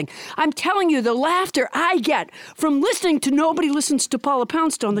something. I'm telling you, the laughter I get from listening to Nobody Listens to Paula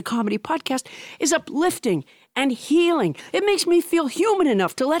Poundstone, the comedy podcast, is uplifting and healing. It makes me feel human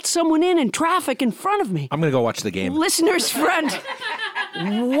enough to let someone in traffic in front of me. I'm going to go watch the game. Listener's friend.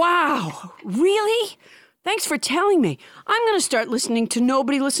 Wow. Really? Thanks for telling me. I'm going to start listening to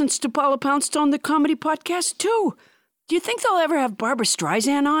Nobody Listens to Paula Poundstone, the comedy podcast, too. Do you think they'll ever have Barbra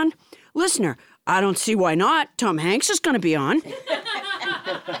Streisand on? Listener, I don't see why not. Tom Hanks is going to be on.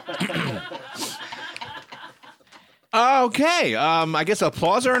 Okay. I guess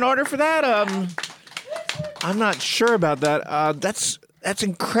applause are in order for that. I'm not sure about that. That's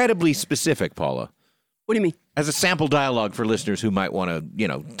incredibly specific, Paula. What do you mean? As a sample dialogue for listeners who might want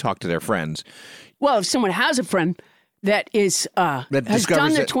to, talk to their friends. Well, if someone has a friend that is has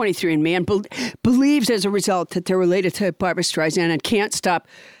done their 23andMe and believes as a result that they're related to Barbra Streisand and can't stop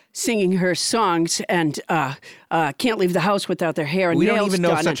singing her songs and can't leave the house without their hair and we nails don't even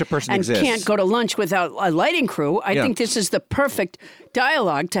know done such a person and exists. Can't go to lunch without a lighting crew, I think this is the perfect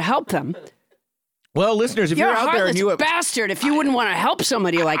dialogue to help them. Well, listeners, if you're out there and you have... bastard if you wouldn't want to help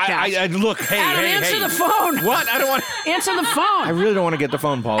somebody like that. Look, hey, Adam, hey, answer hey. the phone. What? I don't want Answer the phone. I really don't want to get the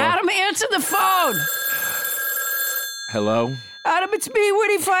phone, Paula. Adam, answer the phone. Hello? Adam, it's me,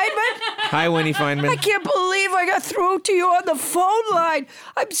 Winnie Feynman. Hi, Winnie Feynman. I can't believe I got through to you on the phone line.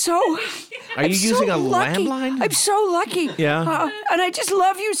 I'm so Are you using a lucky. landline? I'm so lucky. Yeah. And I just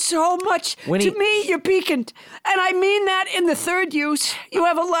love you so much. Winnie... To me, you're piquant. And I mean that in the third use. You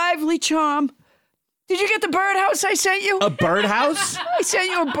have a lively charm. Did you get the birdhouse I sent you? A birdhouse? I sent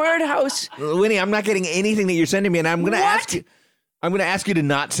you a birdhouse. Winnie, I'm not getting anything that you're sending me, and I'm going to ask you. I'm going to ask you to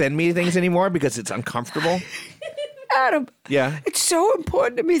not send me things anymore because it's uncomfortable. Adam. Yeah. It's so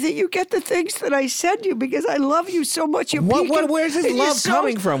important to me that you get the things that I send you because I love you so much. You're where's this love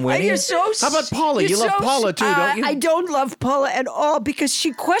coming from, Winnie? You're so, how about Paula? You love Paula too, don't you? I don't love Paula at all because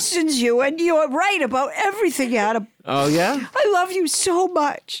she questions you, and you're right about everything, Adam. Oh yeah. I love you so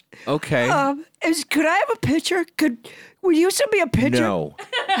much. Okay. Could I have a picture? Would you send me a picture? No.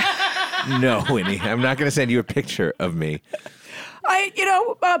 No, Winnie. I'm not going to send you a picture of me.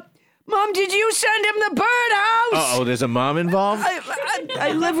 Mom, did you send him the birdhouse? Uh-oh, there's a mom involved?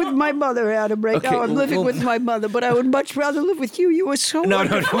 I live with my mother, Adam, right now. I'm living with my mother, but I would much rather live with you. You are so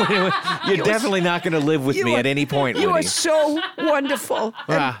wonderful. No. You're definitely not going to live with me at any point, You Winnie. are so wonderful.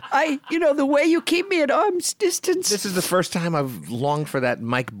 And the way you keep me at arm's distance. This is the first time I've longed for that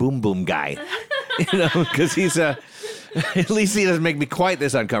Mike Boom Boom guy. Because he's At least he doesn't make me quite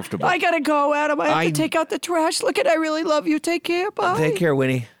this uncomfortable. I gotta go, Adam. I have to take out the trash. Look, I really love you. Take care. Bye. Take care,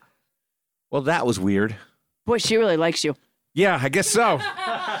 Winnie. Well, that was weird. Boy, she really likes you. Yeah, I guess so.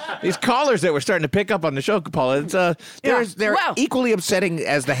 These callers that we're starting to pick up on the show, Paula, they're equally upsetting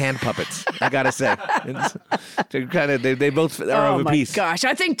as the hand puppets, I gotta say. They both are of a piece. Oh, my gosh.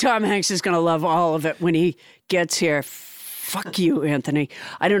 I think Tom Hanks is going to love all of it when he gets here. Fuck you, Anthony.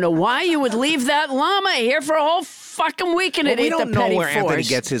 I don't know why you would leave that llama here for a whole fucking weekend and eat the petty We don't know where force. Anthony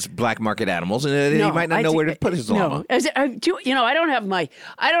gets his black market animals, and he might not know where to put his llama. I don't have my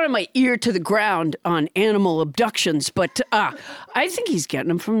ear to the ground on animal abductions, but I think he's getting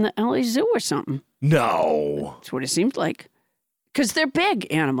them from the LA Zoo or something. No. That's what it seemed like. Because they're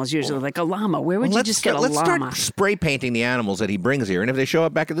big animals usually, like a llama. Where would you just get a llama? Let's start spray painting the animals that he brings here, and if they show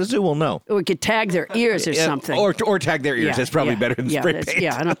up back at the zoo, we'll know. Or we could tag their ears or something. Or tag their ears. Yeah, That's probably better than spray paint.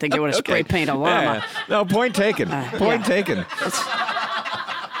 Yeah, I don't think they want to spray paint a llama. No, point taken. Point taken.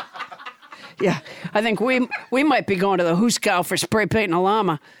 Yeah, I think we might be going to the Hooskow for spray painting a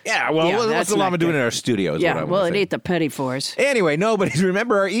llama. Yeah, well, what's the llama doing in our studio? Yeah, well, it ate the petty for us. Anyway,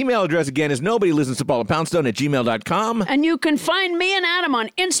 remember our email address again is nobodylistens@gmail.com. And you can find me and Adam on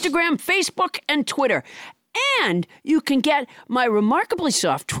Instagram, Facebook, and Twitter. And you can get my remarkably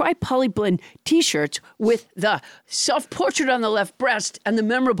soft tri-poly blend t-shirts with the self-portrait on the left breast and the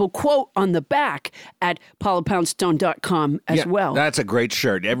memorable quote on the back at paulapoundstone.com as well. That's a great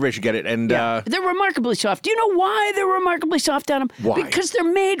shirt. Everybody should get it. And they're remarkably soft. Do you know why they're remarkably soft, Adam? Why? Because they're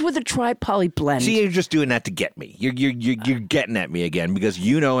made with a tri-poly blend. See, you're just doing that to get me. You're getting at me again because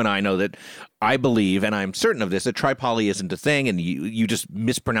you know and I know that I believe, and I'm certain of this, that tri-poly isn't a thing, and you just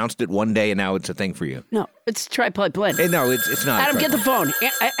mispronounced it one day, and now it's a thing for you. No, it's tri-poly blend. No, it's not. Adam, get the phone.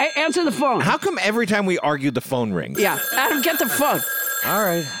 Answer the phone. How come every time we argue, the phone rings? Yeah, Adam, get the phone. All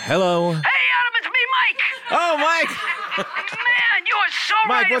right. Hello. Hey, Adam, it's me, Mike. Oh, Mike. Man, you are so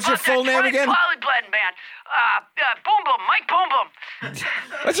Mike, right what's your about full that name again? tri-poly blend, man. Boom Boom, Mike Boom Boom.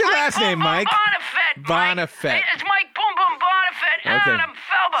 What's your last name, Mike? Bonifet. Bonifet. It's Mike Boom Boom Bonifet. Okay. Adam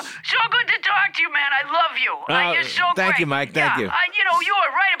Felber. So good to talk to you, man. I love you. You're so thank great. you, Mike. Thank you. You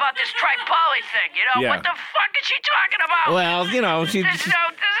were right about this tri-poly thing. Yeah. What the fuck is she talking about? Well, There's no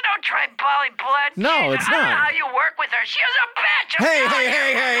tri-poly blend. No, it's I don't know not. how you work with her. She is a bitch.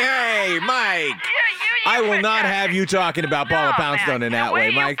 Hey, Mike. I will not have you talking about Paula Poundstone in that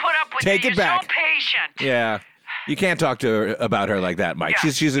way, Mike. Take it back. So patient. Yeah. You can't talk to her about her like that, Mike.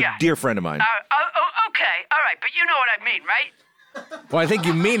 She's a dear friend of mine. Okay. All right. But you know what I mean, right? Well, I think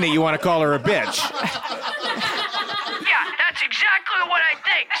you mean that you want to call her a bitch. Yeah, that's exactly what I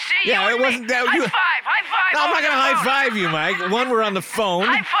think. See, Yeah, you it wasn't that. High five. No, I'm not going to high five you, Mike. One, we're on the phone.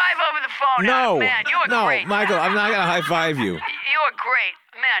 High five over the phone. No. Man, you were great. Michael, I'm not going to high five you. You were great.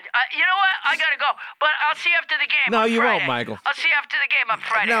 Man, you know what? I gotta go, but I'll see you after the game. No, on you Friday. won't, Michael. I'll see you after the game on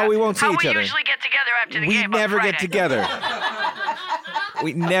Friday. No, we won't see each How other. we usually get together after the We game. never on get Friday. together.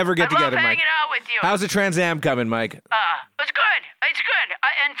 We never get together, I love Mike. hanging out with you. How's the Trans Am coming, Mike? It's good. It's good.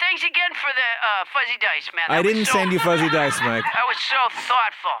 And thanks again for the fuzzy dice, man. I didn't send you fuzzy dice, Mike. That was so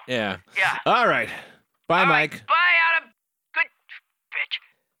thoughtful. Yeah. Yeah. All right. Bye, Mike. Bye, Adam. Good bitch.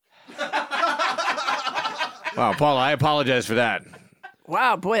 Wow, Paula, I apologize for that.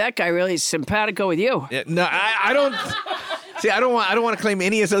 Wow, boy, that guy really is simpatico with you. Yeah, no, I don't. See, I don't want to claim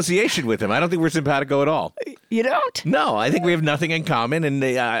any association with him. I don't think we're simpatico at all. You don't? No, I think we have nothing in common, and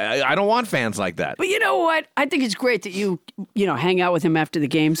I don't want fans like that. But you know what? I think it's great that you hang out with him after the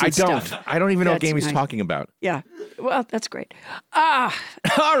games and stuff. I don't even know what That's game he's nice. talking about. Yeah. Well, that's great. All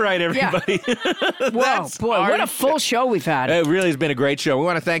right, everybody. Whoa, boy, what a full show we've had. It really has been a great show. We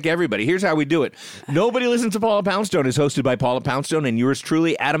want to thank everybody. Here's how we do it. Nobody Listens to Paula Poundstone is hosted by Paula Poundstone and yours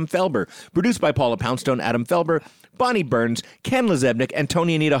truly, Adam Felber. Produced by Paula Poundstone, Adam Felber, Bonnie Burns, Ken Lezebnik, and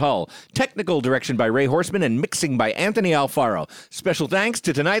Tony Anita Hull. Technical direction by Ray Horseman and mixing by Anthony Alfaro. Special thanks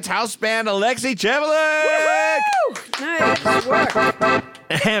to tonight's house band, Alexei Chevelik! Nice work.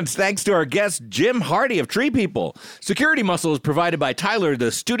 And thanks to our guest, Jim Hardy of Tree People. Security muscle is provided by Tyler, the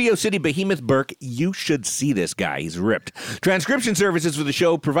Studio City behemoth Burke. You should see this guy. He's ripped. Transcription services for the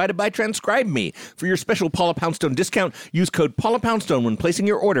show provided by Transcribe Me. For your special Paula Poundstone discount, use code Paula Poundstone when placing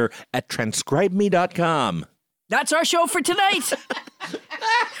your order at transcribeme.com. That's our show for tonight.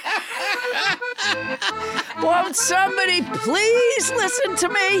 Won't somebody please listen to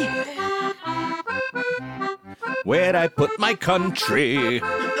me? Where'd I put my country?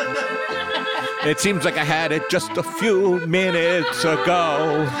 It seems like I had it just a few minutes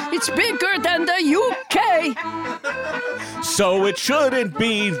ago. It's bigger than the UK. So it shouldn't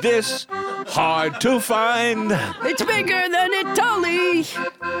be this hard to find. It's bigger than Italy.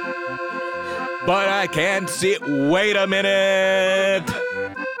 but I can't see it. Wait a minute.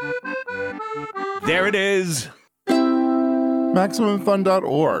 There it is.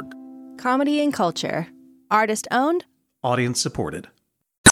 MaximumFun.org. Comedy and culture. Artist owned. Audience supported.